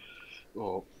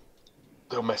 or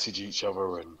they'll message each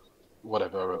other and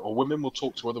whatever. Or women will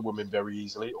talk to other women very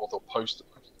easily, or they'll post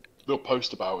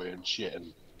about it and shit,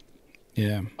 and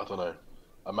I don't know.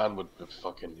 A man would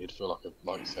he'd feel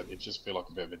like you said, he'd just feel like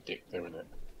a bit of a dick doing it.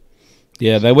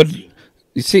 Yeah, they would.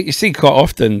 You see quite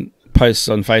often posts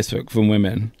on Facebook from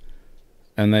women,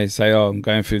 and they say, "Oh, I'm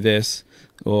going through this,"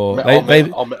 or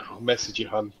I'll message you,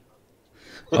 hun.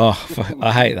 Oh,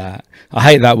 I hate that. I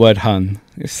hate that word, hun.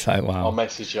 It's like, wow. I'll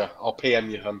message you. I'll PM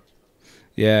you, hun.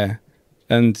 Yeah,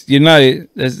 and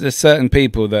there's certain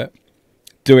people that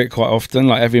do it quite often,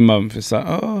 like every month. It's like,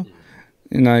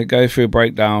 go through a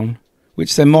breakdown,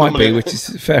 which there might be, which is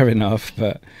fair enough,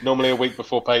 but normally a week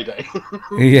before payday.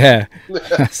 Yeah,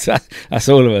 that's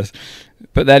all of us.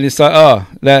 But then it's like,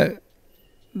 they're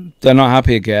not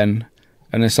happy again,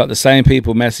 and it's like the same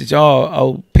people message,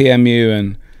 I'll PM you,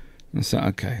 and it's like,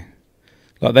 okay,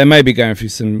 like they may be going through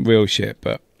some real shit,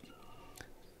 but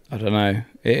I don't know.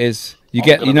 It is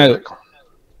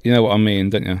You know what I mean,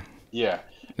 don't you? Yeah.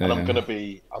 And Yeah. I'm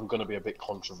gonna be a bit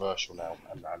controversial now,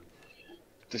 and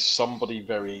there's somebody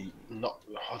very not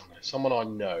I don't know, someone I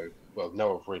know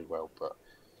really well, but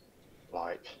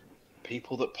like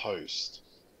people that post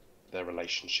their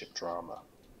relationship drama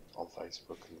on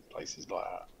Facebook and places like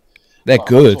that. They're Like,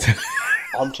 good.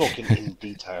 I'm talking in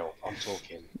detail. I'm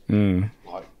talking Mm.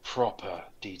 like proper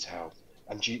detail.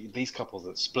 And these couples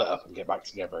that split up and get back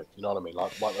together, you know what I mean?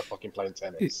 Like they're fucking playing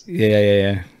tennis.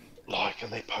 Yeah. Like,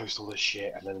 and they post all this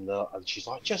shit, and then and she's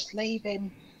like, "Just leave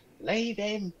him,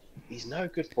 He's no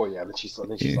good for you." And then she's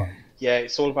Yeah. like, "Yeah,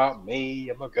 it's all about me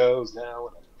and my girls now,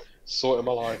 and I'm sorting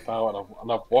my life out,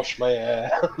 and I've washed my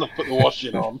hair, and I've put the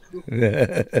washing on."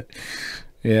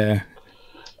 Yeah.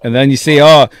 And then you see,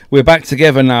 oh, we're back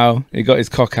together now. He got his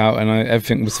cock out, and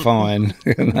everything was fine.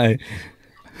 You know?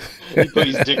 He put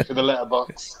his dick in the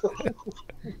letterbox.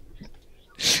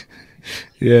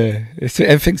 Yeah,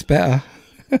 everything's better.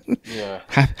 Yeah.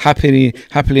 Happily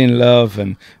in love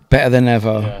and better than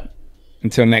ever. Yeah.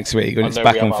 Until next week when it's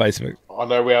back on Facebook. I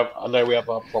know we have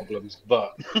our problems,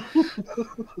 but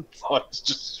let's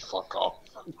just fuck off.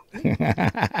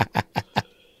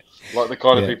 Like the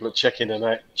kind of people that check in at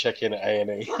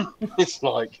A&E. It's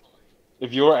like,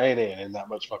 if you're at A&E and in that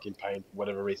much fucking pain for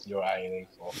whatever reason you're at A&E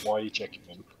for, why are you checking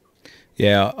in?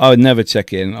 Yeah, I would never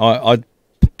check in. I'd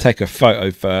take a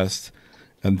photo first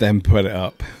and then put it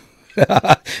up.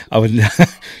 I would.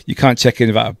 You can't check in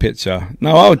without a picture.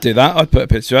 No, I would do that. I'd put a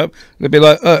picture up. They'd be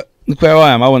like, look where I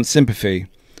am. I want sympathy.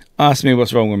 Ask me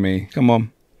what's wrong with me. Come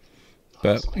on.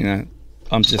 But you know,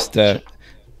 I'm just an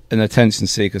attention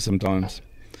seeker sometimes.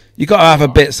 You got to have a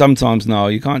bit sometimes. Now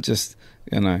you can't just,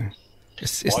 you know.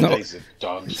 It's My not. days are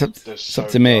done. It's up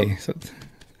to me. It's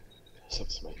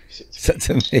up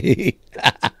to me.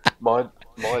 My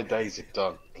days are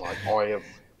done. Like, I have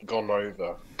gone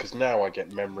over, because now I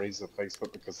get memories of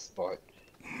Facebook, because like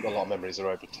a lot of memories are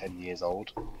over 10 years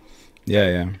old.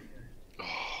 Yeah.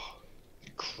 Oh,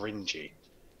 cringy,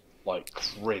 like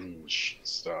cringe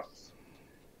stuff,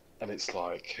 and it's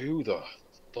like, who the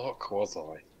fuck was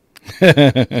I?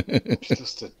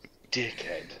 Just a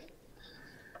dickhead.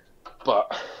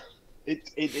 But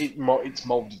it's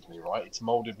molded me, right? It's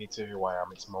molded me to who I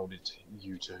am. It's molded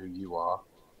you to who you are.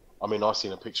 I mean, I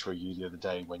seen a picture of you the other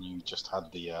day when you just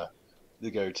had the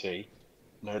goatee,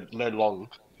 no long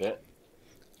bit.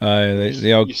 Oh,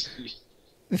 the old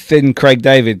thin Craig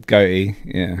David goatee.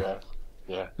 Yeah.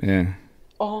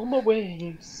 On my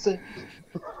way,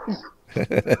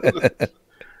 and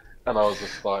I was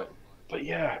just like, but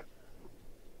yeah,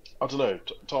 I don't know.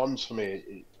 Times for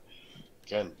me,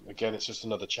 again, it's just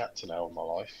another chapter now in my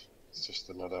life. It's just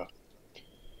that little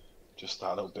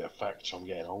bit of fact. I'm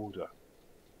getting older,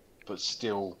 but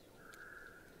still,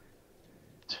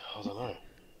 I don't know.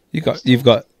 You've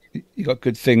got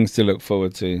good things to look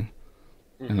forward to.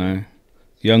 Mm-hmm. You know,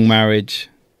 young marriage,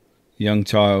 young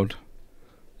child.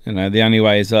 You know, the only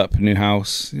way is up. New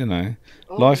house. You know,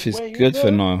 life is good for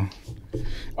Niall.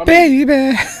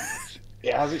 Baby.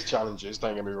 It has its challenges.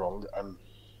 Don't get me wrong. And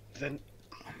then,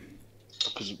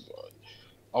 because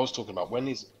I was talking about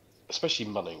especially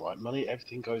money, right? Money,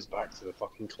 everything goes back to the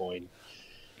fucking coin.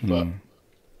 But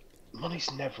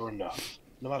money's never enough.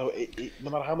 No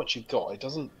matter how much you've got, it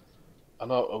doesn't.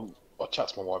 And I chat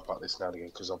to my wife about this now and again,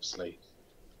 because obviously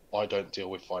I don't deal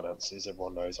with finances.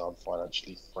 Everyone knows I'm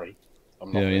financially free.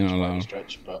 I'm not rich by any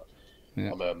stretch, but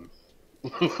I'm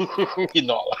you're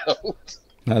not allowed.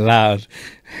 Not allowed.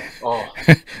 Oh,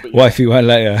 wifey won't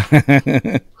let you.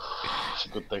 It's a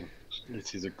good thing.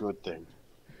 It is a good thing.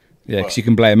 Yeah, because you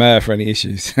can blame her for any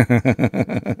issues.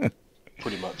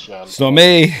 Pretty much, yeah. It's not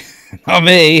me. Not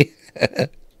me.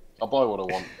 I'll buy what I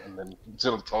want, and then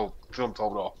until I'm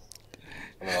told off,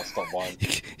 and then I'll stop buying.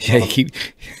 Yeah,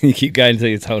 you keep going until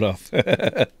you're told off.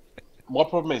 My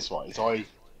problem is, right, I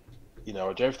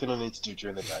do everything I need to do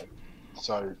during the day.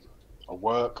 So I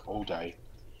work all day.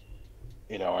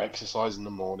 I exercise in the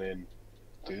morning,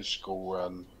 do the school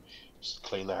run, just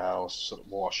clean the house, sort of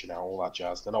wash, all that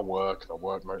jazz. Then I work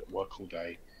all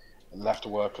day, and then after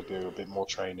work I do a bit more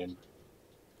training.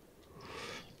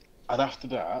 And after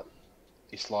that,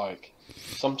 it's like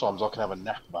sometimes I can have a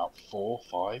nap about 4 or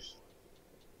 5,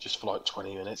 just for like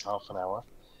 20 minutes, half an hour,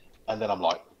 and then I'm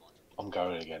like, I'm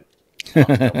going again. I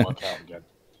can go work out again,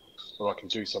 or I can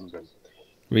do something.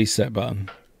 Reset button.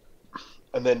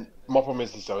 And then my problem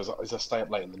is I stay up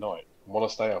late in the night. And when I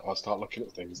stay up, I start looking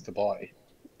at things to buy.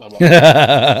 I'm like,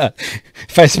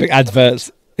 Facebook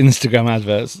adverts, Instagram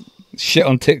adverts, shit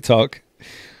on TikTok. Do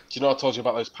you know I told you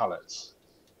about those pallets?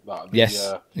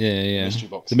 Yes. Yeah. Mystery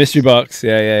box. The mystery box.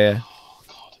 Yeah. Oh,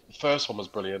 God. The first one was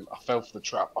brilliant. I fell for the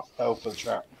trap.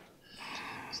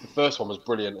 So the first one was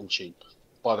brilliant and cheap.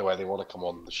 By the way, they want to come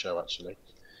on the show actually,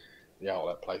 the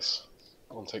outlet place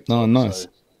on TikTok. Oh, nice. So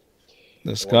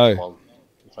Let's they want to go. come on.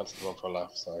 We fancy them on for a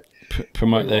laugh. So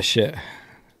Promote their shit.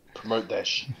 Promote their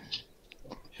shit.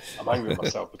 I'm angry with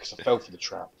myself because I fell for the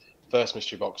trap. First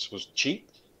mystery box was cheap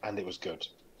and it was good.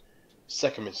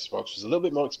 Second mystery box was a little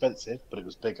bit more expensive, but it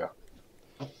was bigger.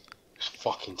 It was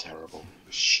fucking terrible. It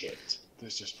was shit. It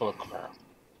was just full of crap.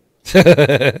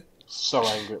 So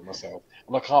angry at myself,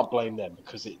 and I can't blame them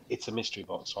because it's a mystery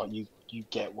box, right? You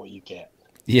get what you get.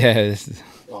 Yeah.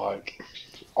 Like,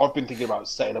 I've been thinking about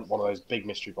setting up one of those big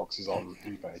mystery boxes on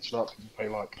eBay. Do you know what you pay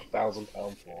like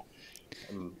 £1,000 for?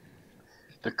 And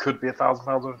there could be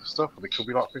 £1,000 worth of stuff, or there could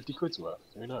be like 50 quid's worth.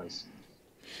 Who knows?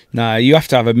 No, you have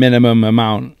to have a minimum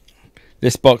amount.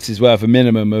 This box is worth a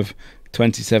minimum of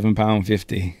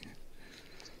 £27.50,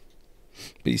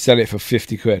 but you sell it for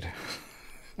 50 quid.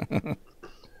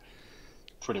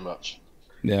 Pretty much.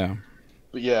 Yeah.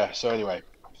 But yeah, so anyway,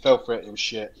 fell for it. It was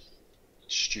shit.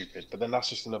 Stupid. But then that's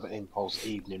just another impulse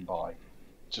evening buy.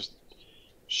 Just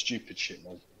stupid shit,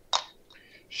 man.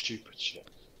 Stupid shit.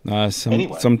 No,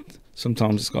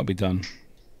 sometimes it's got to be done.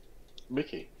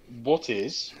 Mickey, what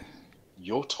is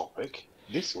your topic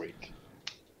this week?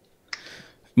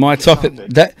 My topic.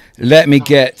 Let me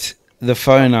get the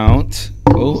phone out.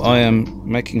 Oh, I am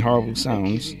making horrible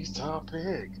sounds. Mickey's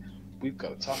topic. We've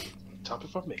got a topic. Topic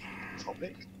from me.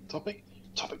 Topic time.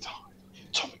 Topic time.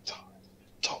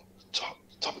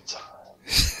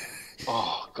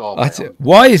 Oh God!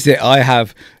 Why is it I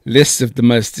have lists of the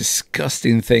most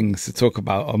disgusting things to talk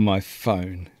about on my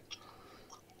phone?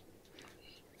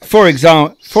 For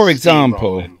example,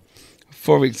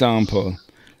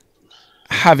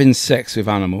 having sex with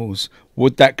animals,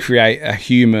 would that create a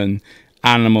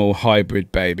human-animal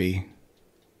hybrid baby?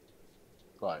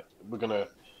 Right, we're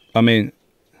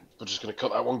just gonna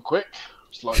cut that one quick.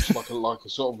 It's like a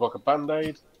sort of like a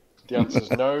band-aid. The answer is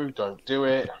no. Don't do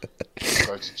it.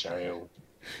 Go to jail.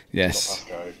 Yes.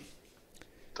 Go.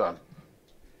 Done.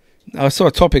 I saw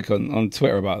a topic on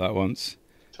Twitter about that once,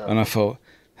 and I thought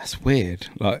that's weird.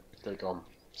 Like,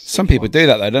 some people do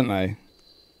that though, don't they?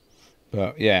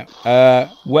 But yeah.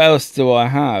 What else do I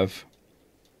have?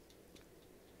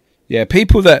 Yeah,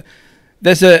 people that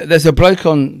there's a bloke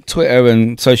on Twitter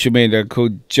and social media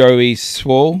called Joey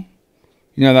Swall.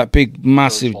 You know, that big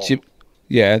massive gym,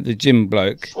 the gym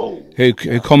bloke who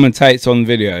commentates on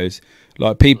videos.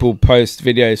 Like, people post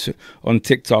videos on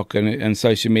TikTok and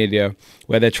social media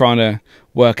where they're trying to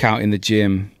work out in the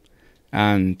gym,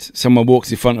 and someone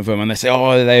walks in front of them and they say,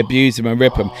 "Oh, they abuse him and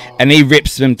rip him," and he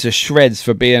rips them to shreds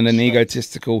for being an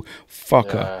egotistical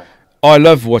fucker. Yeah. I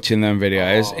love watching them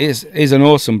videos. He's an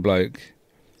awesome bloke.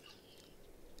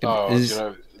 You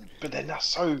know, but then that's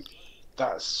so.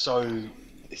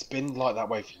 It's been like that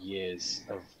way for years,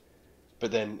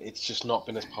 but then it's just not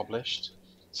been as published.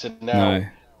 So now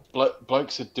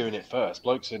blokes are doing it first.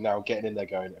 Blokes are now getting in there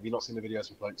going, "Have you not seen the videos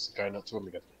of blokes going up to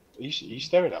women and go, are you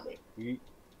staring at me?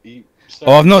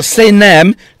 I've not seen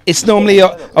them. It's normally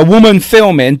a woman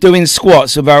filming, doing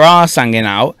squats with her ass hanging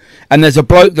out, and there's a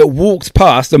bloke that walks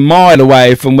past a mile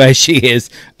away from where she is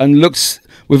and looks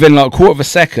within like a quarter of a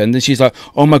second, and she's like,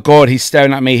 "Oh my God, he's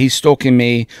staring at me, he's stalking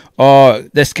me. Oh,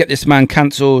 let's get this man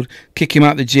cancelled, kick him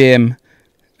out the gym."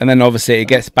 And then obviously it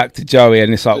gets back to Joey,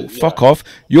 and it's like, "Fuck off,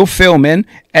 you're filming,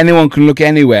 anyone can look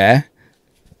anywhere."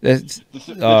 The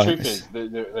truth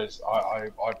is, I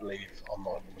believe I'm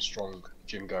a strong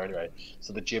gym goer anyway.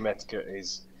 So the gym etiquette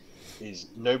is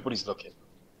nobody's looking,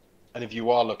 and if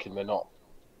you are looking, they're not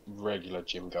regular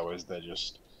gym goers. They're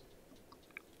just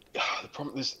the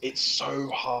problem is it's so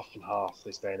half and half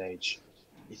this day and age.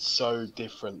 It's so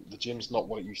different. The gym's not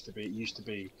what it used to be. It used to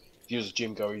be, if you was a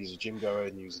gym goer, you was a gym goer,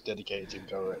 and you was a dedicated gym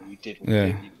goer, and you did what you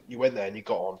did. You went there and you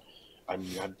got on, and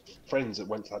you had friends that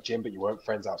went to that gym, but you weren't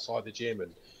friends outside the gym,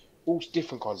 and all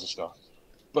different kinds of stuff.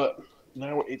 But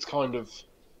now it's kind of,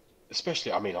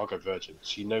 especially, I mean, I'll go Virgin.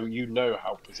 So you know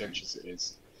how pretentious it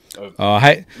is.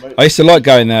 I used to like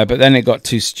going there, but then it got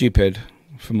too stupid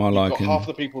for my liking. Got half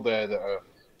the people there that are,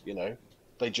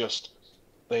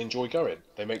 they enjoy going.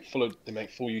 They make full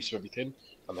use of everything,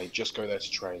 and they just go there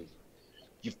to train.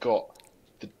 You've got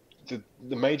the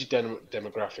major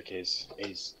demographic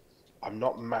is I'm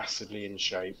not massively in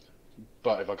shape,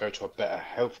 but if I go to a better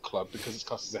health club, because it's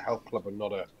classed as a health club and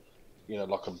not a,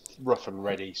 like a rough and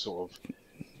ready sort of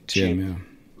gym,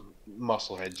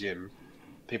 musclehead gym,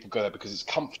 people go there because it's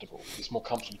comfortable. It's more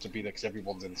comfortable to be there because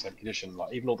everyone's in the same condition.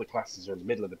 Like, even all the classes are in the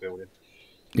middle of the building.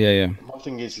 Yeah. My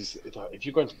thing is like, if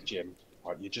you're going to the gym,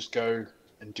 right, you just go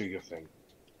and do your thing.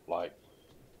 Like,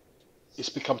 it's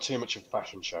become too much of a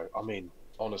fashion show. I mean,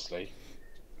 honestly,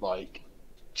 like,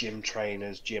 gym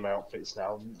trainers, gym outfits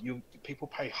now. People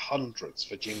pay hundreds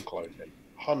for gym clothing.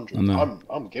 I Hundreds. know.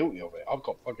 I'm guilty of it. I've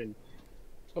got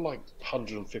like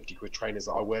 150 quid trainers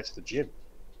that I wear to the gym,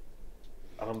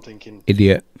 and I'm thinking,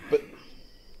 Idiot.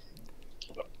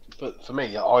 but for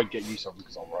me, I get used to it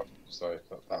because I run. So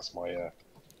that's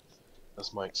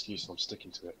my excuse. And I'm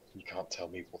sticking to it. You can't tell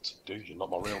me what to do. You're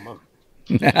not my real mum.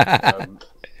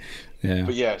 Yeah.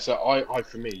 But yeah, so I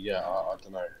for me, yeah, I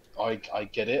don't know. I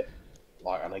get it,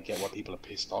 like, and I get why people are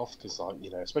pissed off because, like, you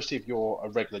know, especially if you're a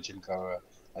regular gym goer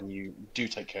and you do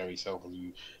take care of yourself and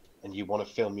you want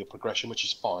to film your progression, which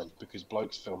is fine because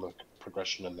blokes film the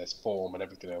progression and there's form and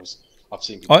everything else. I've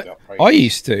seen people get praised. I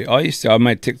used to. I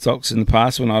made TikToks in the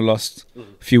past when I lost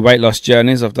a few weight loss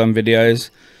journeys. I've done videos,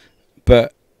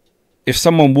 but if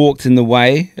someone walked in the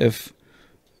way of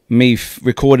me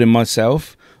recording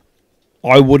myself,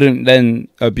 I wouldn't then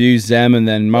abuse them and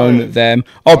then moan at them.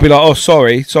 I'll be like, "Oh,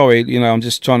 sorry, you know, I'm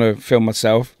just trying to film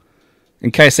myself,"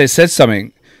 in case they said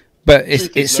something. But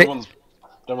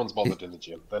no one's bothered in the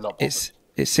gym. They're not bothered.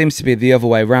 It seems to be the other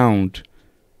way round.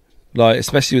 Like,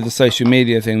 especially with the social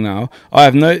media thing now, I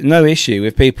have no issue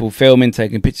with people filming,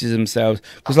 taking pictures of themselves,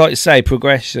 because, like you say,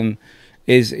 progression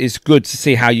is good to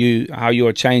see how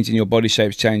you're changing, your body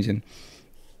shape's changing.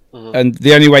 And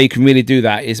the only way you can really do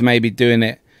that is maybe doing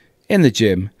it in the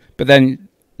gym, but then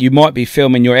you might be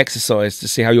filming your exercise to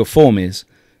see how your form is.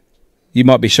 You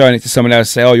might be showing it to someone else,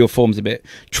 say, "Oh, your form's a bit,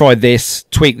 try this,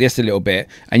 tweak this a little bit,"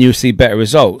 and you'll see better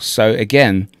results. So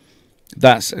again,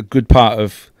 that's a good part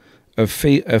of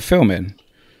filming.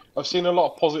 I've seen a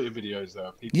lot of positive videos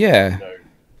there. People, Yeah. you know,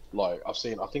 like I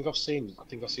think I've seen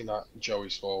that Joey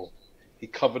Swole. He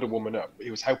covered a woman up. He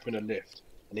was helping her lift,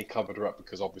 and he covered her up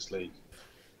because obviously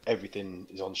everything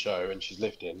is on show and she's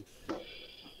lifting.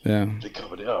 Yeah. They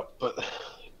covered it up, but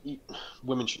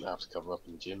women shouldn't have to cover up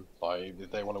in the gym. Like,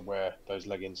 if they want to wear those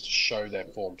leggings to show their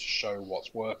form, to show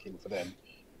what's working for them,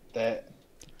 I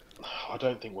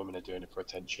don't think women are doing it for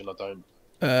attention. I don't.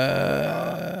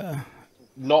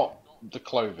 Not the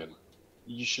clothing.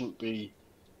 You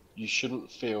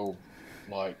shouldn't feel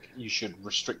like you should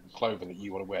restrict the clothing that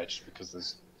you want to wear just because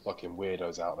there's fucking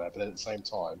weirdos out there. But then at the same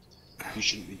time, you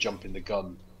shouldn't be jumping the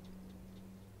gun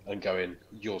and going,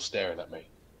 "You're staring at me,"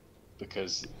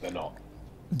 because they're not.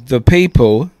 The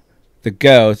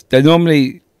girls, they're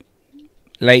normally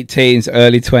late teens,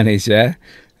 early 20s, yeah?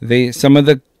 Some of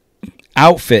the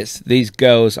outfits these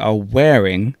girls are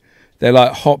wearing, they're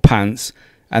like hot pants,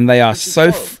 and they are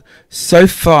so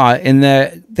far in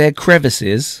their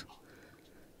crevices,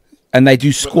 and they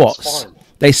do squats.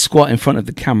 They squat in front of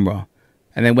the camera,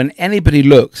 and then when anybody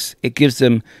looks, it gives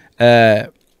them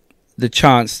the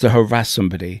chance to harass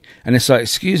somebody. And it's like,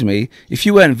 excuse me, if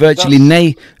you weren't virtually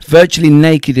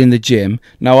naked in the gym.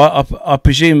 Now I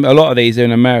presume a lot of these are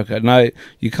in America. No,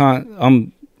 you can't.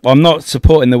 I'm not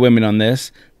supporting the women on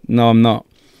this. No, I'm not.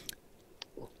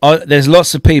 There's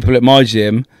lots of people at my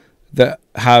gym that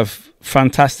have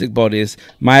fantastic bodies,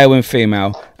 male and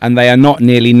female, and they are not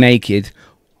nearly naked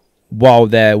while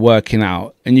they're working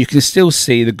out, and you can still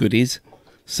see the goodies.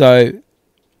 So,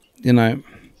 you know,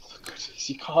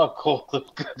 you can't call them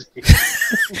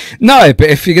goodies. No, but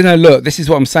if you're gonna look, this is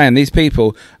what I'm saying. These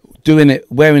people doing it,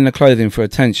 wearing the clothing for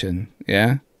attention.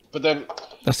 Yeah. But then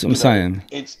that's what I'm saying.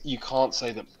 You can't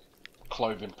say that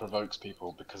clothing provokes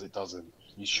people because it doesn't.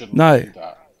 You shouldn't do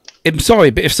that. I'm sorry,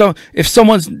 but if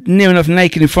someone's near enough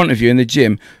naked in front of you in the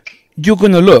gym, you're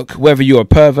going to look, whether you're a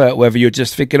pervert, whether you're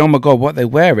just thinking, "Oh my God, what they're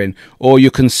wearing," or you're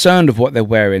concerned of what they're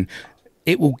wearing.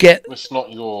 It will get. It's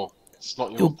not your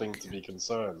thing to be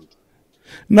concerned.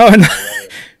 No.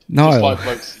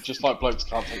 Just like blokes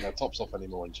can't take their tops off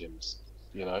anymore in gyms,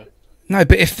 you know. No,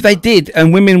 but if they did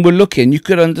and women were looking, you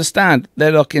could understand.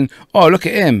 They're looking, "Oh, look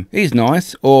at him, he's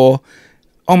nice," or,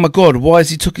 "Oh my God, why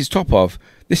has he took his top off?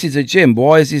 This is a gym.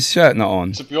 Why is his shirt not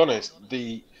on?" To be honest,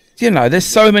 there's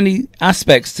so many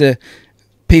aspects to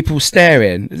people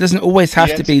staring. It doesn't always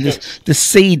have to be the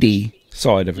seedy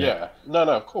side of it. Yeah, no,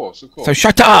 of course. So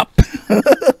shut up.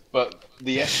 But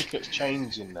the etiquette's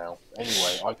changing now.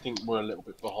 Anyway, I think we're a little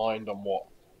bit behind on what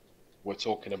we're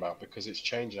talking about because it's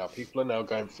changing now. People are now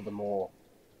going for the more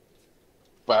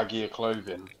baggier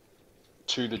clothing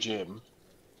to the gym.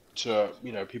 To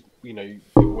people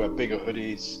wear bigger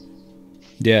hoodies.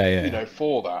 Yeah. You know,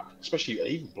 for that, especially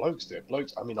even blokes do it.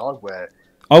 Blokes, I mean, I wear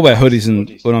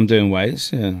hoodies when I'm doing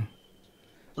weights. Yeah.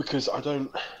 Because I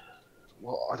don't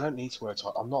need to wear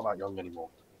tight. I'm not that young anymore.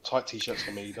 Tight t-shirts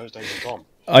for me, those days are gone.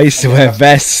 I used to wear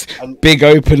vests, big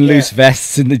open loose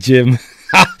vests in the gym,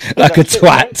 like a twat.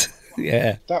 Right?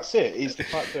 Yeah. That's it. Is the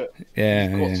fact that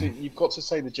you've got to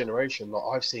say the generation. Like,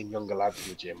 I've seen younger lads in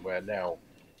the gym where now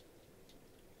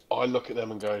I look at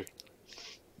them and go,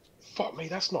 fuck me,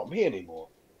 that's not me anymore.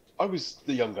 I was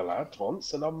the younger lad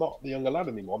once, and I'm not the younger lad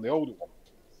anymore. I'm the older one.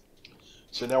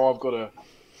 So now I've got to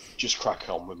just crack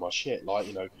on with my shit. Like,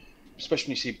 you know, especially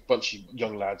when you see a bunch of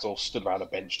young lads all stood around a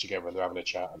bench together and they're having a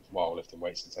chat and while lifting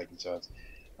weights and taking turns.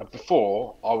 And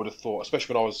before, I would have thought,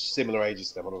 especially when I was similar ages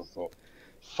to them, I would have thought,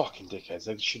 fucking dickheads,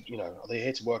 they should, you know, are they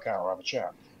here to work out or have a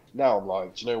chat? Now I'm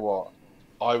like, do you know what?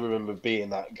 I remember being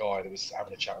that guy that was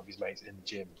having a chat with his mates in the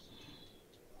gym.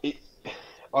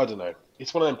 I don't know.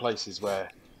 It's one of them places where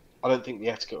I don't think the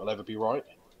etiquette will ever be right.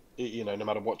 You know, no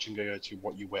matter what you go to,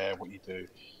 what you wear, what you do,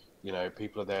 you know,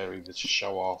 people are there either to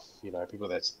show off. You know, people are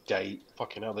there to date.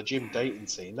 Fucking hell, the gym dating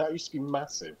scene that used to be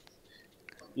massive.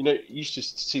 You know, you used to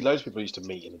see loads of people used to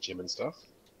meet in the gym and stuff.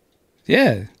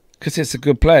 Yeah, because it's a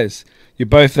good place. You're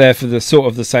both there for the sort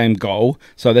of the same goal,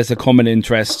 so there's a common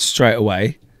interest straight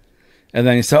away. And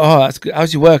then you say, "Oh, that's good.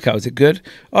 How's your workout? Was it good?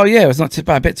 Oh yeah, it was not too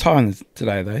bad. A bit tiring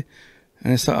today though."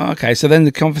 And it's like, oh, okay. So then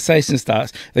the conversation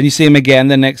starts. Then you see him again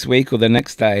the next week or the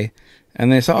next day,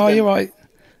 and they're like, "Oh, you're right."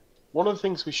 One of the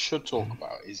things we should talk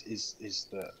about is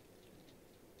that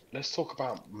let's talk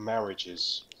about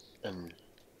marriages and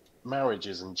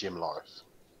gym life,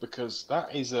 because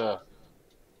that's the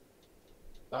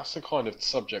kind of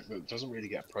subject that doesn't really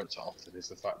get approached often. Is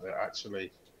the fact that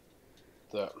actually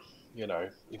that, you know,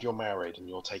 if you're married and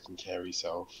you're taking care of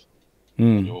yourself,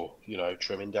 and you're, you know,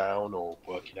 trimming down or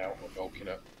working out or bulking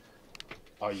up,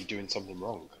 are you doing something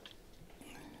wrong?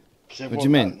 What do you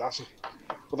mean?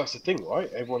 Well, that's the thing,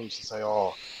 right? Everyone used to say,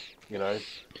 oh, you know,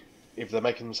 if they're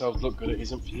making themselves look good, it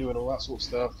isn't for you and all that sort of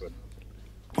stuff. And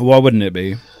why wouldn't it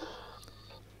be?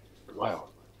 Well,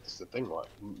 that's the thing, right?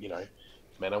 You know,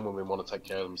 men and women want to take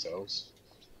care of themselves.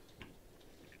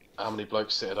 How many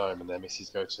blokes sit at home and their missus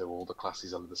go to all the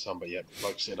classes under the sun, but yet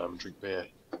blokes sit at home and drink beer?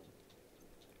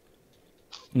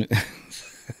 No.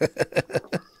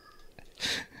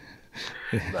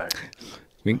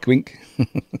 Wink, wink.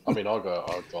 I mean, I go,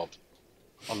 oh God,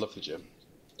 I love the gym.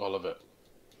 I love it.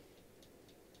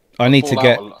 I need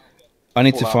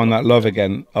to find that love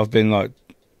again. I've been like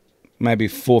maybe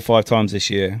 4 or 5 times this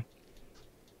year.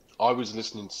 I was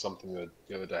listening to something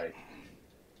the other day,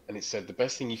 and it said the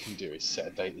best thing you can do is set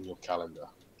a date in your calendar.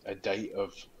 A date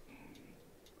of,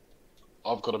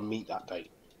 I've got to meet that date.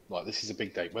 Like, this is a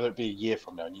big date. Whether it be a year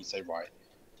from now, and you say, right,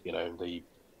 you know, I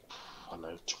don't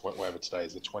know, whatever today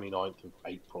is, the 29th of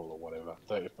April or whatever,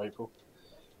 30th of April.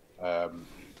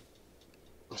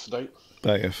 What's the date?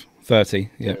 30th. 30,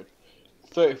 yeah.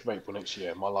 30th of April next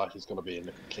year, my life is going to be in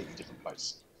a completely different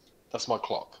place. That's my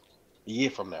clock. A year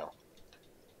from now,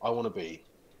 I want to be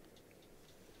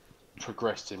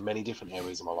progressed in many different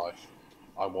areas of my life.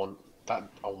 I want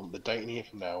the date in a year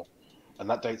from now, and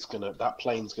that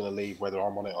plane's gonna leave whether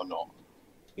I'm on it or not.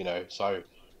 You know, so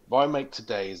if I make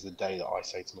today as the day that I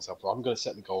say to myself, I'm gonna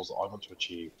set the goals that I want to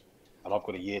achieve, and I've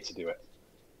got a year to do it.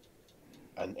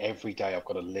 And every day I've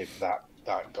got to live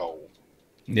that goal.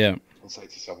 Yeah. And say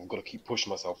to yourself, I've got to keep pushing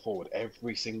myself forward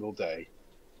every single day,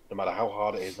 no matter how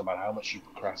hard it is, no matter how much you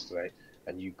procrastinate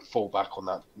and you fall back on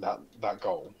that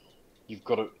goal. You've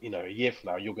got to, you know, a year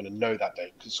from now, you're going to know that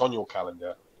day because it's on your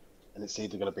calendar, and it's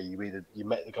either going to be you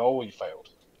met the goal or you failed.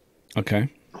 Okay.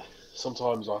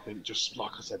 Sometimes I think, just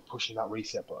like I said, pushing that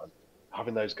reset button,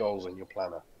 having those goals in your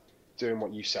planner, doing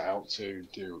what you set out to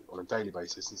do on a daily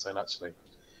basis, and saying, actually, do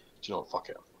you know what? Fuck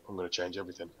it, I'm going to change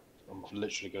everything. I'm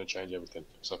literally going to change everything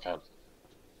because I can.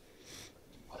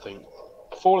 I think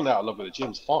falling out of love with the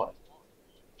gym's fine.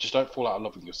 Just don't fall out of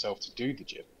love with yourself to do the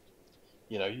gym.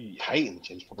 You know, hating the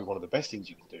gym is probably one of the best things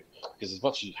you can do, because as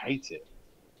much as you hate it,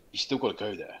 you still got to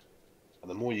go there. And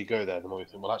the more you go there, the more you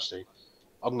think, well, actually,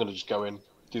 I'm going to just go in,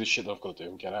 do the shit that I've got to do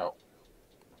and get out.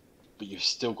 But you've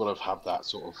still got to have that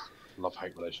sort of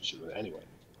love-hate relationship with it anyway.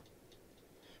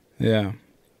 Yeah.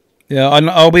 Yeah,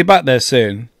 I'll be back there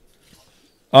soon.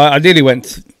 I nearly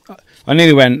went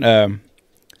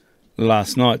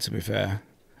last night, to be fair.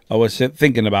 I was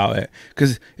thinking about it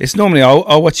because it's normally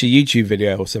I'll watch a YouTube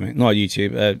video or something, not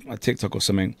YouTube, a TikTok or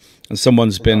something, and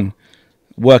someone's been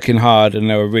working hard and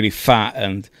they were really fat,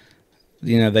 and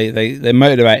you know they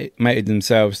motivated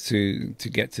themselves to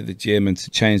get to the gym and to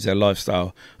change their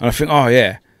lifestyle. And I think, oh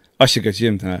yeah, I should go to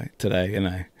the gym today, you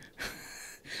know.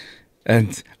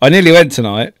 And I nearly went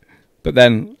tonight, but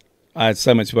then I had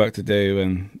so much work to do,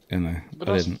 and you know, but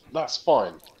I didn't. That's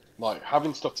fine. Like,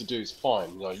 having stuff to do is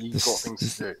fine. Like, you've got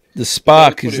things to do. The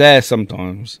spark is there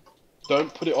sometimes.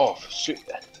 Don't put it off.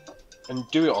 And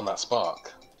do it on that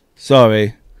spark.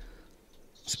 Sorry.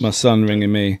 It's my son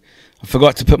ringing me. I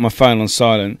forgot to put my phone on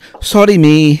silent. Sorry,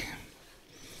 me.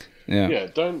 Yeah. Yeah,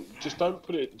 don't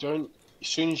put it, as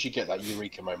soon as you get that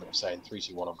eureka moment of saying 3,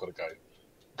 2, 1, I've got to go,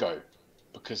 go,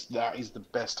 because that is the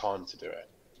best time to do it.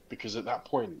 Because at that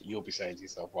point you'll be saying to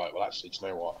yourself, right, well, actually, do you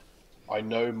know what? I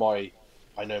know my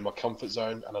comfort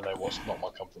zone, and I know what's not my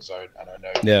comfort zone, and I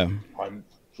know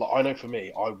I know for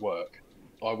me, I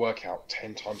work out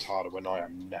 10 times harder when I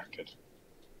am knackered,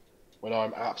 when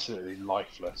I'm absolutely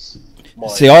lifeless.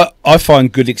 See, I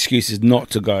find good excuses not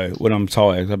to go when I'm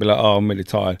tired. I'll be like, oh, I'm really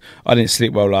tired. I didn't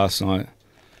sleep well last night.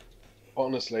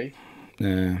 Honestly,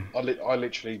 yeah. I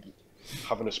literally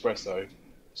have an espresso,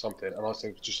 something, and I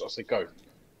say go,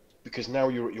 because now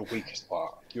you're at your weakest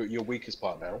part. You're at your weakest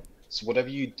part now. So whatever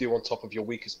you do on top of your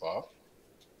weakest part,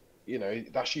 you know,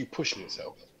 that's you pushing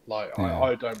yourself. Like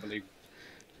I don't believe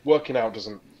working out.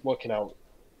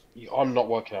 I'm not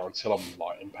working out until I'm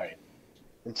like in pain,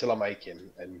 until I'm aching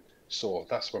and sore.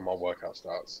 That's when my workout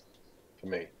starts for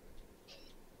me.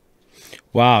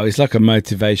 Wow, he's like a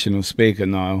motivational speaker,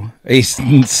 Niall. He's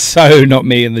so not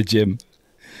me in the gym.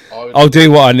 I'll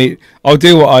do what I need. I'll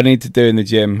do what I need to do in the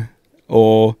gym,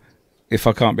 or if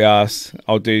I can't be asked,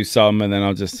 I'll do some and then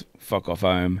I'll just fuck off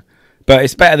home. But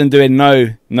it's better than doing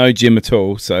no gym at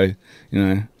all. So you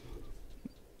know,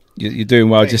 you're doing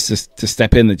well just to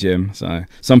step in the gym. So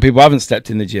some people haven't stepped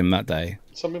in the gym that day.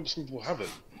 Some people haven't.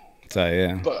 So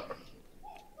yeah. But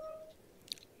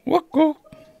what go?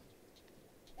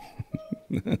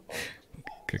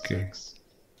 Okay. 6,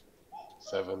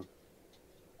 7,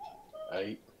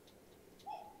 8,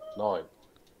 9.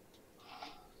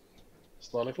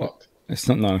 It's 9 o'clock. It's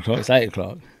not 9 o'clock. It's 8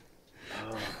 o'clock.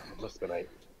 It must have been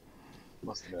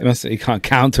 8. You can't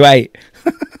count to 8.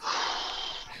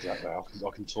 Exactly. I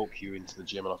can talk you into the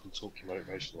gym, and I can talk you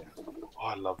motivational. Oh,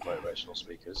 I love motivational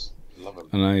speakers. I love them.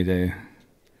 I know you do.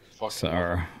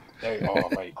 Sorry. They are,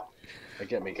 mate. They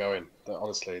get me going.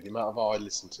 Honestly, the amount of I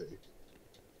listen to, the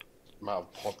amount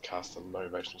of podcasts and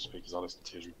motivational speakers I listen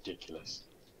to is ridiculous.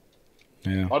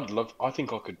 Yeah. I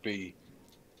think I'd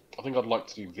like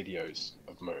to do videos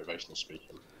of motivational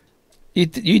speaking.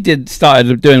 You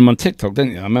started doing them on TikTok,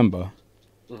 didn't you? I remember.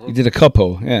 Mm-hmm. You did a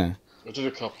couple, yeah. I did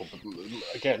a couple, but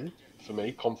again, for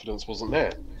me, confidence wasn't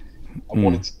there. I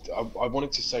wanted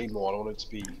to say more. I wanted to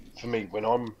be, for me, when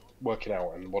I'm working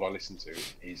out and what I listen to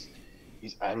is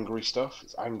angry stuff.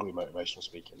 It's angry motivational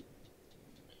speaking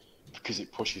because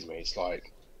it pushes me. It's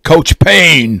like Coach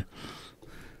Payne.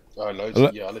 I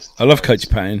love Coach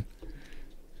Payne.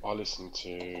 I listen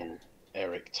to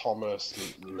Eric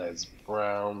Thomas, Les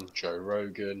Brown, Joe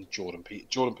Rogan, Jordan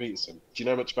Peterson. Do you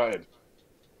know much about him?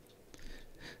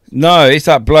 No, it's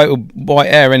that bloke with white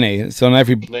hair, isn't he? It's on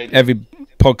every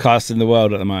podcast in the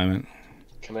world at the moment.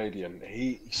 Canadian.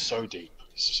 He's so deep.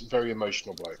 He's a very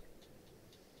emotional bloke.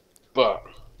 But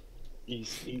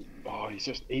he's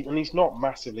not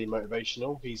massively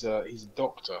motivational. He's a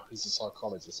doctor. He's a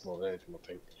psychologist more than anything, I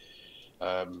think.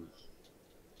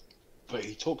 But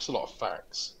he talks a lot of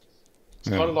facts. It's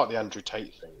kind of like the Andrew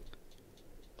Tate thing.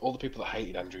 All the people that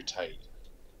hated Andrew Tate,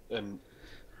 and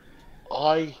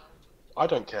I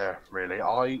don't care really.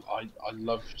 I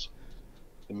loved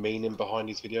the meaning behind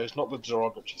his videos, not the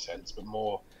derogatory sense, but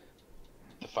more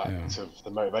the fact of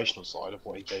the motivational side of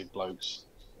what he gave blokes.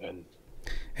 And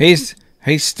he's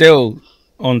still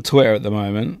on Twitter at the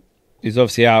moment. He's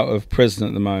obviously out of prison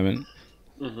at the moment,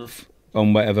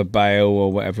 on whatever bail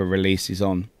or whatever release he's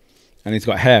on, and he's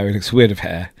got hair. He looks weird with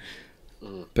hair,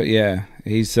 but yeah,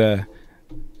 he's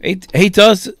he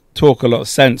does talk a lot of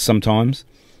sense sometimes.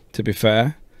 To be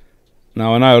fair.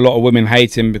 Now, I know a lot of women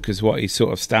hate him because what he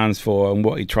sort of stands for and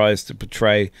what he tries to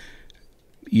portray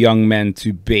young men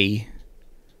to be.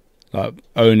 Like,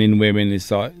 owning women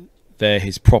is like they're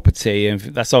his property, and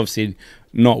that's obviously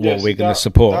not what we're going to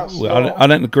support. I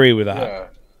don't agree with that. Yeah,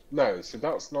 no, so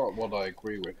that's not what I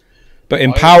agree with. But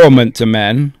empowerment to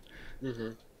men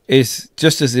is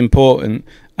just as important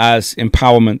as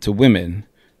empowerment to women.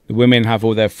 The women have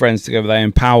all their friends together, they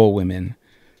empower women.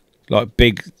 Like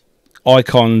big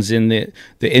icons in the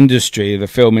industry, the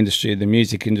film industry, the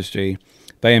music industry,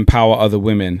 they empower other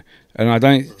women, and I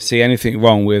don't see anything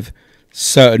wrong with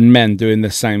certain men doing the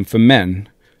same for men.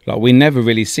 Like, we never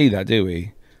really see that, do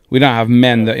we? We don't have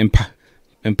men that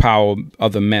empower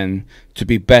other men to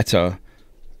be better.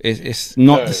 It's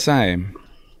not the same.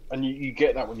 And you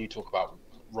get that when you talk about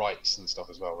rights and stuff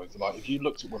as well. Like, if you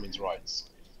looked at women's rights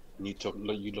and you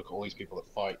look at all these people that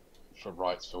fight for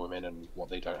rights for women and what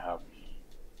they don't have.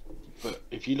 But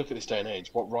if you look at this day and age,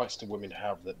 what rights do women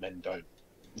have that men don't?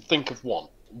 Think of one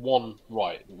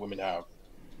right that women have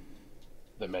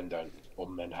that men don't, or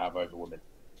men have over women.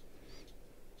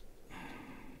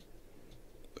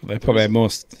 They probably have more.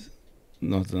 I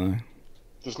don't know.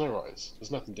 There's no rights.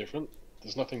 There's nothing different.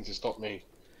 There's nothing to stop me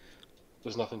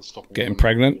There's nothing stopping Getting them.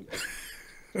 pregnant.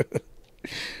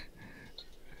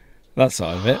 That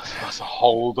side of it. That's a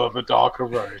whole other darker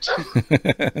road.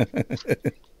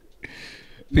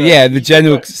 But yeah, the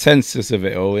general consensus of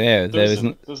it all, yeah, there's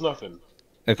nothing.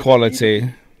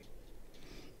 Equality,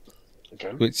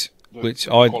 Again, which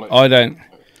I don't.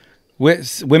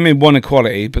 Women want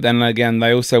equality, but then again,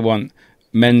 they also want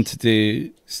men to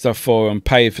do stuff for them,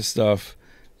 pay for stuff,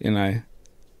 you know.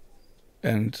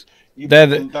 And they're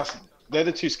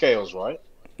the two scales, right?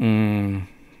 Men.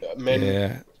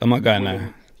 Yeah, I'm not going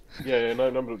there. Yeah,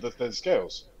 no, but they're the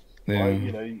scales. Yeah. Right?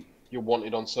 You know, you're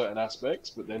wanted on certain aspects,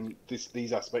 but then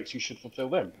these aspects you should fulfill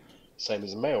them. Same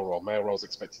as a male role. Male role is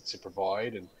expected to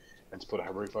provide and to put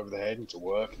a roof over their head and to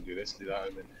work and do this, do that,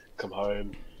 and then come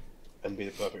home and be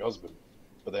the perfect husband.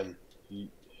 But then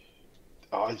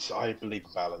I believe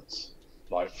in balance.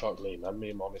 Like, fuck me, man. Me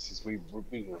and my missus, we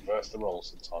reverse the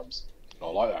roles sometimes.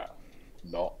 Not like that.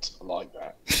 Not like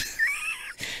that.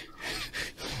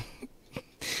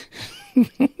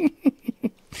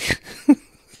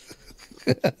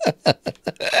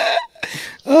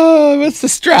 Oh, what's the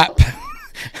strap?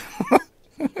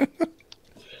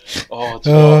 Oh, do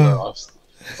you know, I was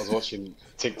watching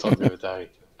TikTok the other day,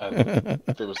 and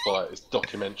it was like this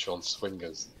documentary on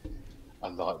swingers,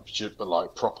 and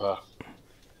like proper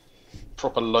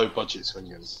low budget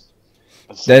swingers.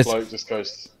 And some bloke just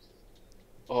goes,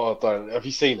 "Oh, don't. Have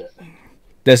you seen it?"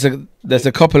 There's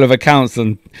a couple of accounts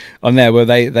on there where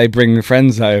they bring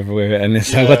friends over with it, and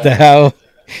it's like, what the hell?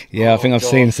 Yeah, I think I've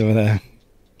seen some of them.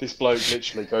 This bloke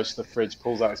literally goes to the fridge,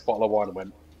 pulls out his bottle of wine, and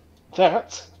went,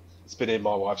 "That has been in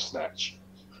my wife's snatch."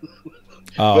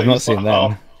 Oh, I've not seen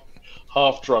them.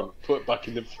 Half drunk, put it back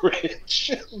in the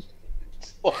fridge.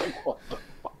 It's like, what the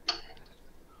fuck?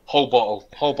 Whole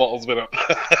bottle's been up.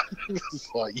 It's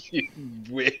like, you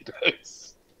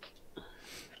weirdos.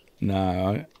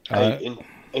 No.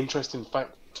 Interesting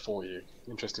fact for you.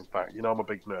 Interesting fact. You know, I'm a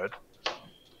big nerd.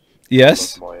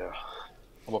 Yes.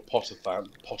 I'm a Potter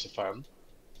fan.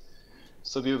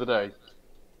 So the other day,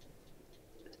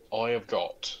 I have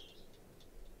got.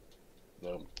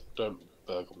 No, don't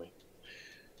burgle me.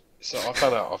 So I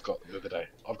found out the other day,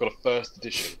 I've got a first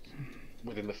edition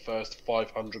within the first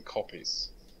 500 copies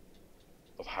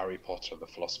of Harry Potter and the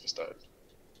Philosopher's Stone.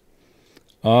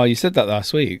 Oh, you said that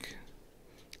last week.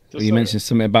 You mentioned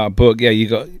something about a book. Yeah, you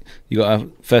got a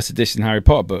first edition Harry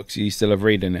Potter book. So you still have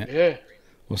reading it. Yeah.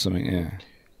 Or something, yeah.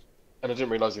 And I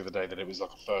didn't realise the other day that it was like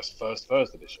a first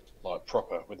edition, like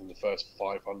proper within the first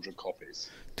 500 copies.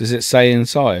 Does it say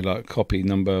inside, like copy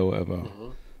number or whatever? Mm-hmm.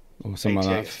 Or something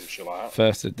like that?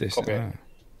 First edition. Copy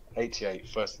 88,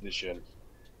 first edition.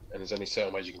 And there's only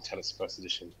certain ways you can tell it's first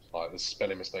edition. Like there's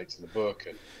spelling mistakes in the book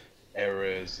and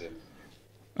errors and...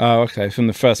 Oh, okay. From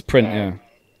the first print, yeah.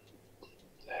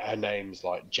 Her name's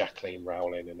like Jacqueline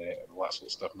Rowling in it and all that sort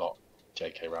of stuff, not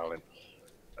J.K. Rowling.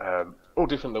 All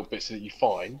different little bits that you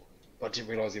find. I didn't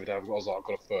realise the other day, I've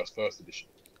got a first edition.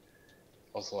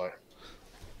 I was like,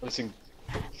 it's in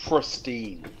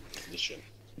pristine condition.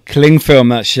 Cling film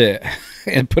that shit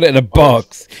and put it in a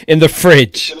box in the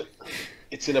fridge.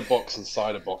 It's in a box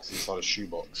inside a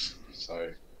shoebox.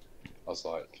 So I was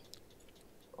like,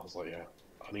 yeah,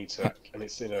 I need to, and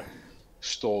it's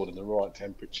stored in the right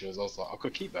temperatures. I was like, I've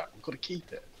got to keep that. I've got to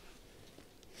keep it.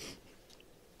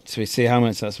 So we see how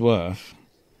much that's worth.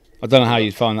 I don't know how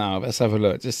you'd find that out. But let's have a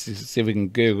look. Just to see if we can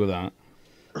Google that.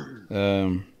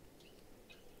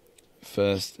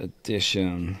 First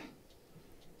edition.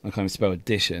 I can't even spell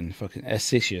edition. Fucking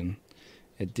edition.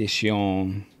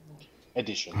 Edition.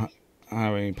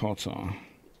 Harry Potter.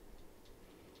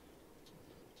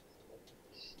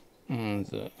 And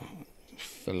the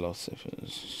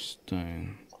Philosopher's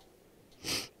Stone.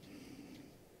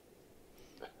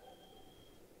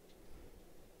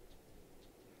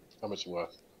 How much is it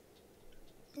worth?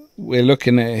 We're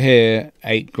looking at here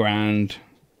 8 grand,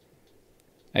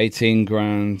 18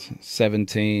 grand,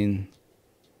 17.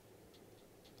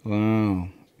 Wow.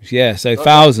 Yeah, so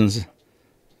thousands.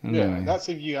 Yeah, that's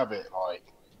if you have it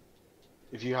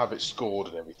scored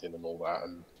and everything and all that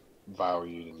and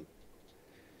valued and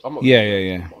I'm not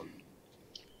yeah.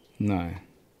 No.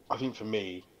 I think for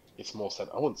me it's more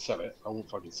I wouldn't sell it. I wouldn't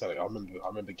fucking sell it. I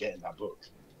remember getting that book.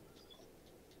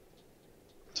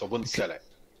 So I wouldn't sell it.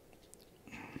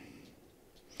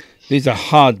 These are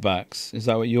hardbacks. Is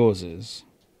that what yours is?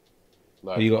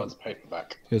 No, mine's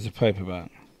paperback. Here's a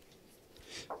paperback.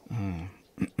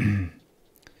 Let's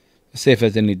see if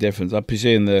there's any difference. I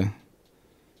presume that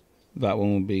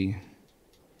one will be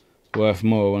worth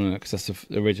more, won't it? Because that's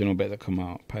the original bit that come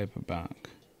out. Paperback.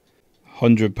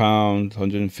 £100,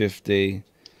 150,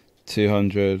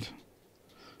 200.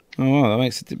 Oh, well, that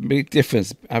makes a big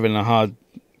difference having a hard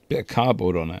bit of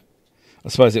cardboard on it. I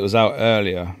suppose it was out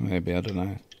earlier, maybe. I don't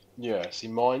know. Yeah, see,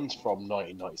 mine's from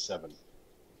 1997.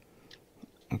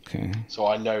 Okay. So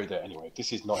I know that, anyway,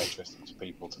 this is not interesting to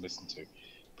people to listen to.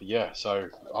 But yeah, so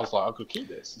I was like, I could keep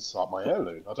this. It's like my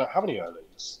heirloom. I don't have any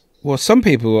heirlooms. Well, some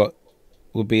people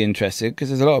will be interested because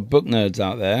there's a lot of book nerds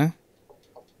out there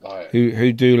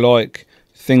who do like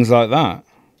things like that.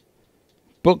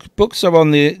 Books are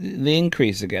on the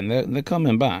increase again. They're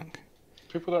coming back.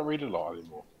 People don't read a lot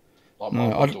anymore. Like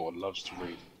No, my daughter loves to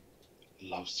read.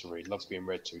 Loves to read. Loves being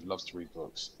read to. Loves to read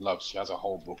books. She has a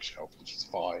whole bookshelf, which is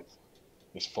 5.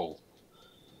 It's full.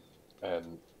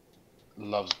 And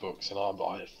loves books. And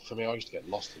for me, I used to get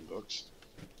lost in books.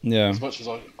 Yeah. As much as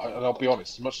and I'll be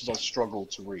honest, as much as I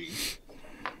struggled to read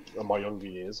in my younger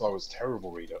years, I was a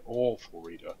terrible reader, awful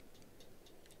reader.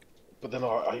 But then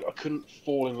I couldn't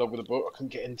fall in love with a book. I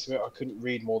couldn't get into it. I couldn't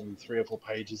read more than 3 or 4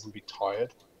 pages and be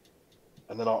tired.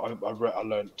 And then I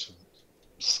learned to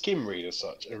skim read as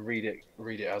such and read it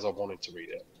as I wanted to read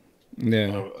it.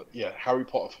 Yeah. Yeah. Harry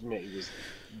Potter for me was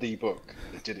the book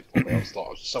that did it for me. I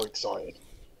was so excited.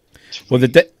 Well,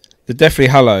 the Deathly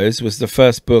Hallows was the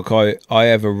first book I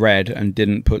ever read and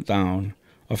didn't put down.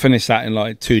 I finished that in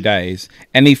like 2 days.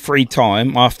 Any free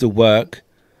time after work,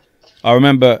 I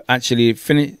remember actually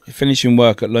finishing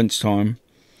work at lunchtime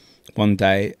one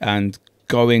day and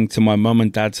going to my mum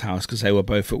and dad's house because they were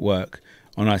both at work,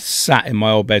 and I sat in my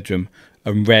old bedroom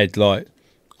and read like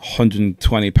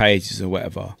 120 pages or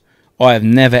whatever. I have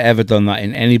never ever done that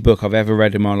in any book I've ever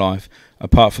read in my life,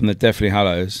 apart from the Deathly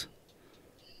Hallows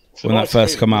when that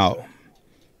first come out.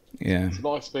 Yeah, it's a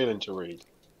nice feeling to read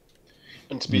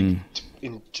and to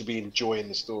be enjoying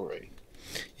the story.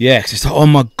 Yeah, cause it's like, oh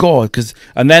my god!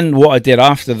 And then what I did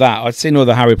after that, I'd seen all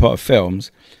the Harry Potter films,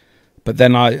 but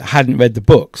then I hadn't read the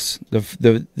books.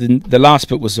 The last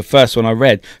book was the first one I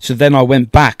read, so then I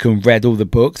went back and read all the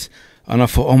books, and I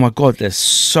thought, oh my god, there's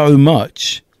so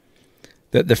much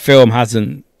that the film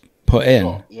hasn't put in.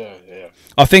 Oh, yeah.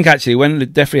 I think actually when the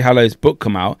Deathly Hallows book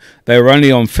come out, they were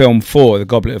only on film 4, The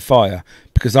Goblet of Fire,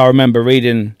 because I remember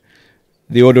reading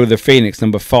The Order of the Phoenix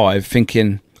 #5,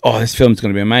 thinking, oh, this film's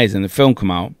going to be amazing. The film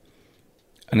come out,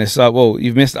 and it's like, well,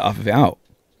 you've missed half of it out.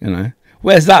 You know,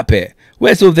 where's that bit?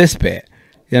 Where's all this bit?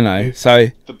 You know, so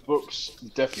the books,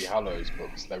 Deathly Hallows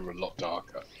books, they were a lot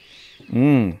darker. I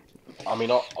mean,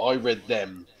 I read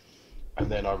them, and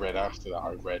then I read after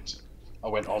that. I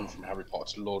went on from Harry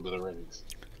Potter to Lord of the Rings.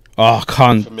 Oh, I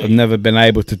can't. I've never been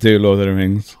able to do Lord of the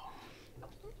Rings.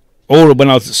 All when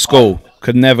I was at school,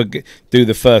 could never do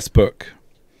the first book.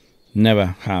 Never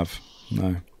have.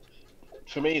 No.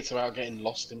 For me, it's about getting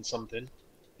lost in something,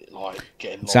 like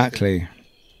getting lost. Exactly.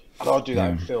 And I do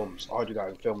that in films.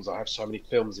 I have so many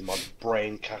films in my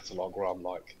brain catalogue where I'm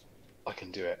like, I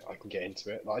can do it. I can get into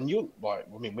it. Like, and you, like,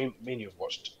 I mean, me and you have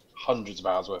watched hundreds of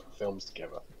hours worth of films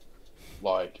together.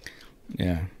 Like,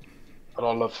 yeah. And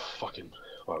I love fucking.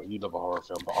 Well, you love a horror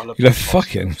film, but I love. You love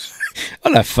fucking. I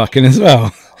love fucking as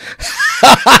well.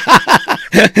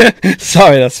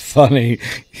 Sorry, that's funny.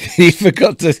 You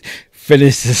forgot to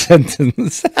finish the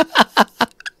sentence.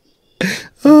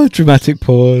 Oh, dramatic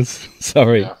pause.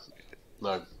 Sorry. Yeah.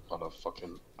 No, I love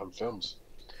fucking films.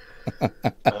 But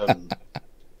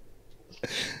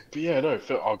yeah, no.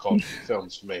 Oh god,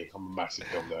 films for me. I'm a massive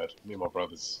film nerd. Me and my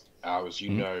brothers, ours.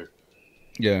 You know.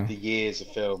 Yeah. The years of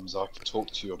films I could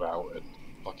talk to you about and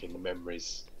fucking the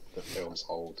memories that films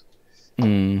hold.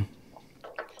 Very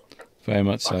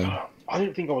much so. I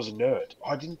didn't think I was a nerd.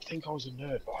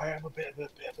 But I am a bit of a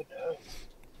nerd.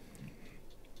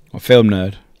 A film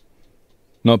nerd,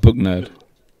 not book nerd.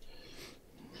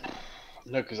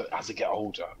 No, because as I get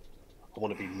older, I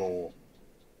want to be more.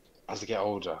 As I get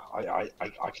older, I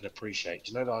can appreciate.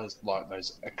 Do you know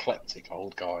those eclectic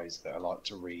old guys that like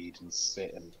to read and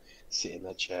sit in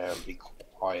their chair and be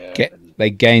quiet. They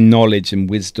gain knowledge and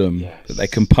wisdom that they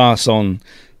can pass on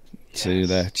to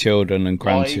their children and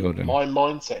grandchildren. My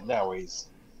mindset now is,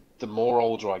 the more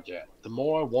older I get, the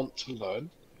more I want to learn.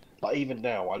 Like even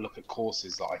now, I look at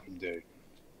courses that I can do,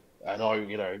 and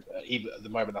even at the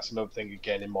moment, that's another thing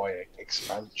again in my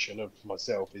expansion of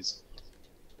myself is,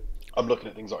 I'm looking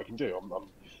at things that I can do. I'm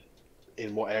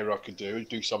in what area I could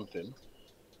do something,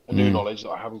 a new knowledge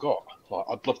that I haven't got. Like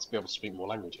I'd love to be able to speak more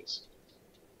languages.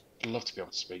 I'd love to be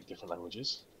able to speak different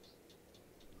languages.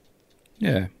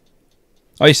 Yeah.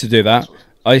 I used to do that.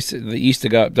 They used to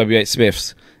go up W.H.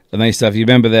 Smith's, and they used to have, you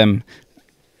remember them,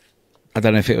 I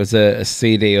don't know if it was a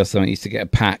CD or something, you used to get a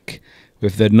pack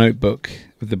with the notebook,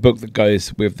 with the book that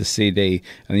goes with the CD,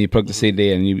 and then you plug the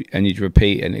CD in and you'd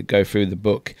repeat, and it'd go through the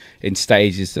book in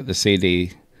stages that the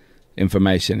CD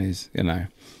information is,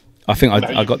 I think No,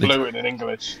 I got the fluent in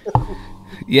English.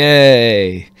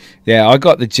 Yay! Yeah, I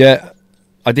got the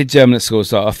I did German at school,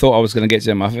 so I thought I was going to get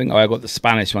German. I think I got the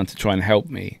Spanish one to try and help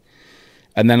me,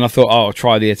 and then I thought, oh, I'll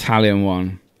try the Italian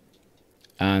one,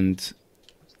 and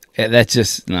that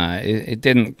just it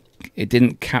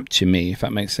didn't capture me, if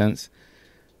that makes sense.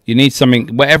 You need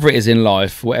something, whatever it is in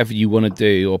life, whatever you want to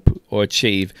do or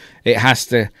achieve, it has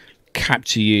to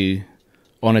capture you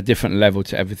on a different level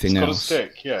to everything else. It's got to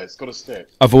stick, yeah. It's got to stick.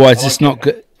 Otherwise, it's not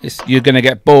good. You're going to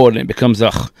get bored, and it becomes,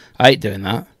 ugh, I hate doing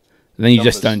that. And then you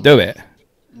just don't do it.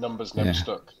 Numbers never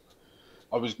stuck.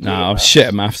 I was good I'm shit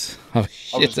at maths. I was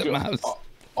shit at maths.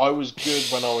 I was good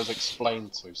when I was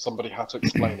explained to. Somebody had to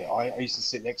explain it. I used to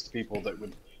sit next to people that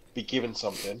would be given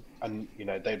something, and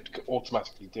they'd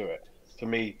automatically do it. For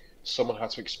me, someone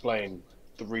had to explain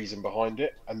the reason behind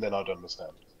it, and then I'd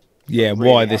understand. Yeah, really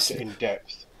why this in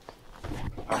depth.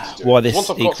 Why this Once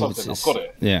I've got equals something, this. I've got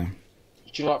it. Yeah.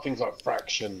 Do you like things like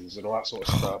fractions and all that sort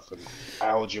of stuff, and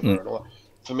algebra and all that?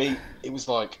 For me, it was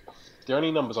like the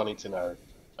only numbers I need to know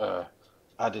are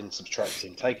adding,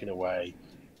 subtracting, taking away,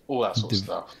 all that sort of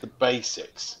stuff. The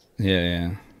basics.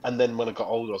 Yeah. And then when I got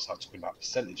older, I started talking about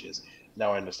percentages.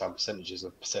 Now I understand percentages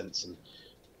of percents and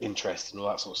interest and all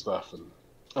that sort of stuff, and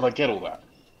I get all that.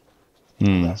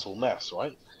 And that's all maths,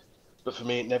 right? But for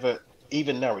me, it never.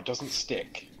 Even now, it doesn't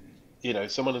stick.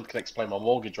 Someone can explain my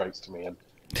mortgage rates to me and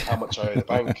how much I owe the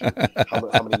bank, and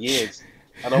how many years.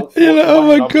 And oh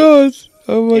my god!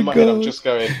 In my head, I'm just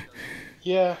going,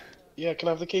 yeah. Can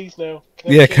I have the keys now?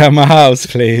 Come my house,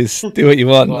 please. Do what you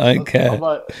want. I don't care.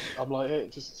 I'm like, hey,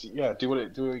 do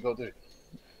what you got to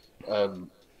do.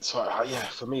 So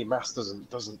for me, maths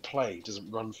doesn't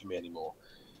run for me anymore.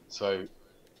 So,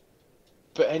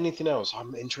 but anything else,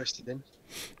 I'm interested in,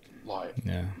 like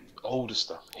older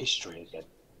stuff, history again.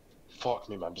 Fuck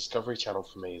me, man. Discovery Channel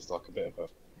for me is like a bit of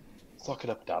it's like an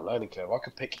up and down learning curve. I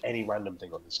could pick any random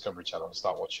thing on Discovery Channel and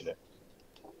start watching it.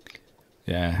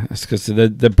 Yeah, that's because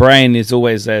the brain is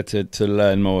always there to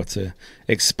learn more, to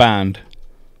expand.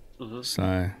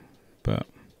 So, but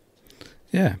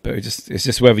it's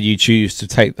just whether you choose to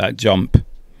take that jump,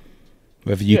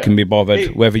 whether you can be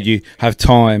bothered, whether you have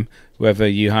time, whether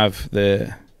you have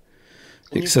the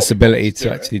accessibility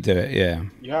to actually do it. Yeah,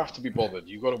 you have to be bothered.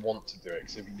 You've got to want to do it.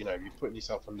 Because if you're putting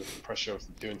yourself under the pressure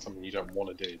of doing something you don't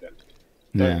want to do, then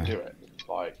don't do it.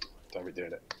 Like, don't be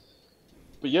doing it.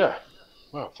 But yeah.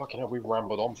 Well, fucking hell, we've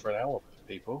rambled on for an hour,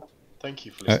 people. Thank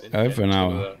you for listening. Over an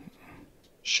hour.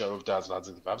 Show of Dads, Lads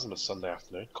and Kebabs on a Sunday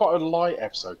afternoon. Quite a light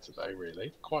episode today,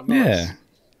 really. Quite nice. Yeah.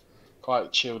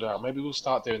 Quite chilled out. Maybe we'll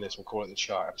start doing this. We'll call it the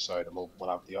chart episode, and we'll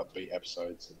have the upbeat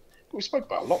episodes. But we spoke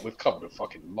about a lot. We've covered a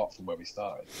fucking lot from where we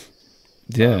started.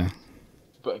 Yeah.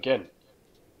 But again,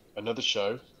 another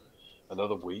show,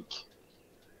 another week.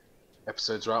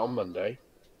 Episodes are out on Monday.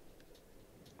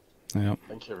 Yeah.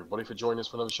 Thank you, everybody, for joining us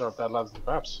for another show of Dads, Lads and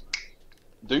Kebabs.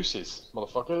 Deuces,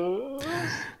 motherfuckers.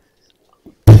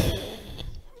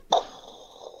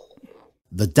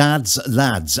 The Dads,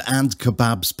 Lads and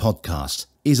Kebabs podcast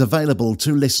is available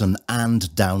to listen and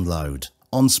download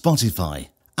on Spotify,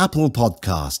 Apple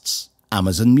Podcasts,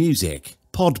 Amazon Music,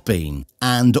 Podbean,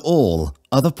 and all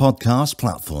other podcast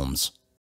platforms.